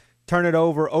out, turn it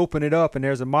over, open it up, and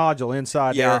there's a module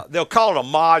inside there. Yeah, they'll call it a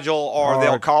module or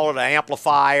they'll call it an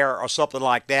amplifier or something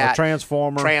like that. A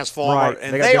transformer. Transformer. Right.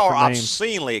 And they they got are different names.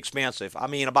 obscenely expensive. I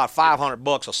mean, about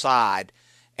 $500 a side,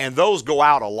 and those go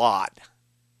out a lot.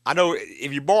 I know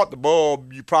if you bought the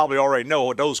bulb, you probably already know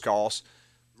what those cost.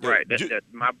 Right, that's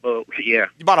my bulb, yeah.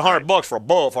 About $100 for a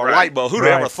bulb, for a light bulb. Who'd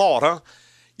ever thought, huh?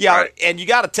 Yeah, and you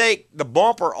got to take the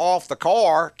bumper off the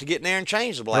car to get in there and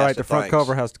change the blasted Right, the front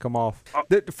cover has to come off.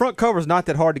 The front cover is not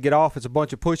that hard to get off. It's a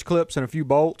bunch of push clips and a few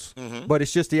bolts, but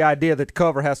it's just the idea that the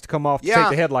cover has to come off to take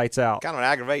the headlights out. Kind of an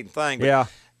aggravating thing. But Yeah.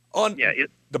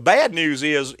 The bad news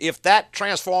is if that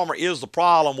transformer is the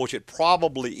problem, which it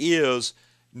probably is,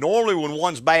 normally when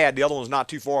one's bad, the other one's not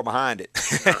too far behind it.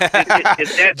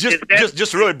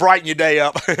 Just to really brighten your day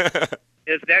up.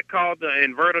 Is that called the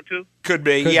inverter too? Could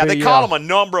be. They call them a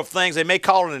number of things. They may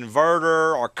call it an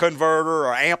inverter or converter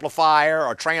or amplifier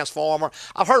or transformer.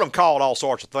 I've heard them called all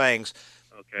sorts of things.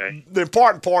 Okay. The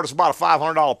important part is about a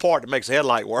 $500 part that makes the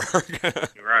headlight work.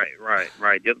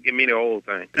 Right. Just give me the old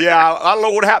thing. Yeah, I don't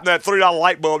know what happened to that $3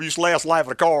 light bulb. Used to last the life of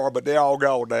the car, but they're all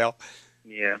gone now.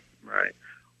 Yeah, right.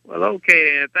 Well,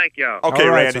 okay then. Thank y'all. Okay,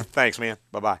 Randy. Thanks, man.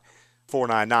 Bye-bye.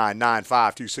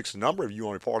 499-9526 is the number. If you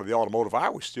want to be part of the Automotive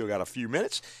Hour, we still got a few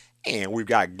minutes. And we've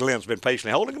got Glenn's been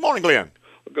patiently holding. Good morning, Glenn.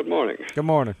 Good morning. Good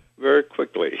morning. Very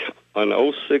quickly, an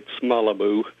 06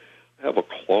 Malibu have a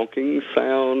clonking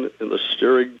sound in the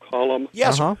steering column.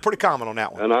 Yes, pretty common on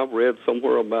that one. And I've read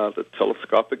somewhere about a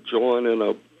telescopic joint in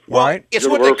a... Well, it's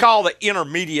what they call the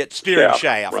intermediate steering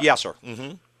shaft. Right. Yes, sir.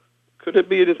 Could it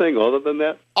be anything other than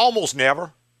that? Almost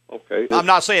never. Okay. I'm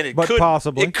not saying it But could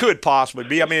possibly. It could possibly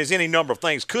be. I mean, there's any number of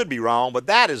things could be wrong, but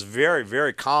that is very,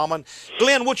 very common.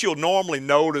 Glenn, what you'll normally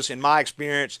notice in my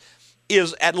experience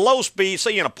is at low speed,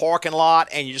 say you're in a parking lot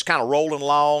and you're just kind of rolling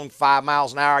along 5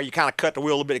 miles an hour, you kind of cut the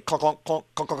wheel a little bit, clunk, clunk, clunk,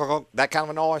 clunk, clunk, clunk, that kind of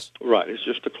a noise? Right, it's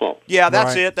just a clunk. Yeah,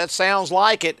 that's it. That sounds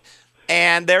like it.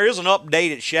 And there is an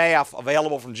updated shaft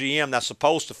available from GM that's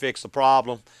supposed to fix the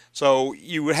problem. So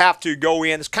you would have to go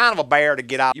in. It's kind of a bear to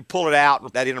get out. You pull it out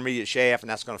with that intermediate shaft, and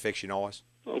that's going to fix your noise.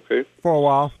 Okay. For a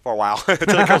while. For a while.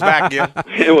 Until it comes back again.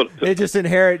 It just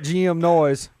inherit GM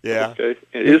noise. Yeah. Okay.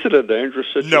 And is it a dangerous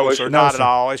situation? No, sir. Not at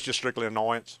all. It's just strictly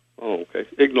annoyance. Oh, okay.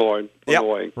 Ignoring. Yep.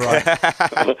 Annoying.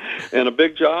 Right. And a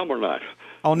big job or not?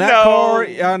 On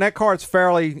that car, it's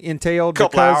fairly entailed.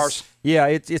 Couple hours. Yeah,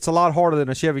 it's a lot harder than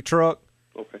a Chevy truck.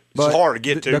 Okay. But it's hard to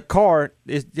get to. The car,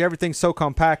 everything's so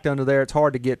compact under there, it's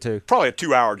hard to get to. Probably a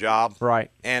 2-hour job.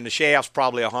 Right. And the shaft's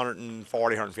probably $140, $150.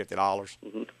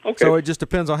 Mm-hmm. Okay. So it just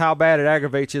depends on how bad it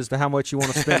aggravates you as to how much you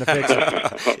want to spend to fix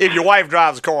it. If your wife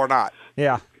drives the car or not.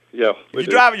 Yeah. Yeah. If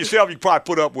you drive it yourself, you can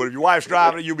probably put up with it. If your wife's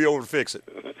driving it, you'll be able to fix it.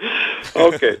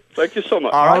 Okay. Thank you so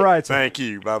much. All right. Thank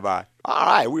you. Bye-bye. All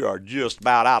right, we are just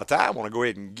about out of time. I want to go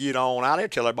ahead and get on out there,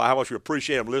 tell everybody how much we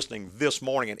appreciate them listening this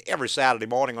morning and every Saturday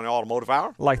morning on the Automotive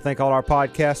Hour. I'd like to thank all our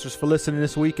podcasters for listening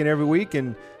this week and every week,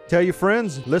 and tell your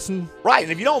friends, listen. Right,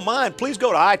 and if you don't mind, please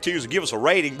go to iTunes and give us a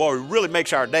rating. Boy, it really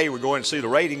makes our day. We go in and see the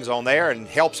ratings on there and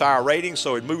helps our ratings,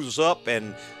 so it moves us up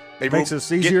and maybe makes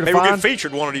us easier to maybe find. We'll get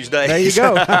featured one of these days. There you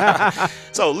go.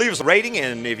 So leave us a rating,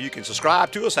 and if you can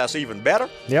subscribe to us, that's even better.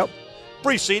 Yep.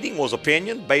 Preceding was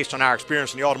opinion based on our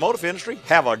experience in the automotive industry.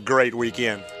 Have a great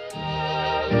weekend.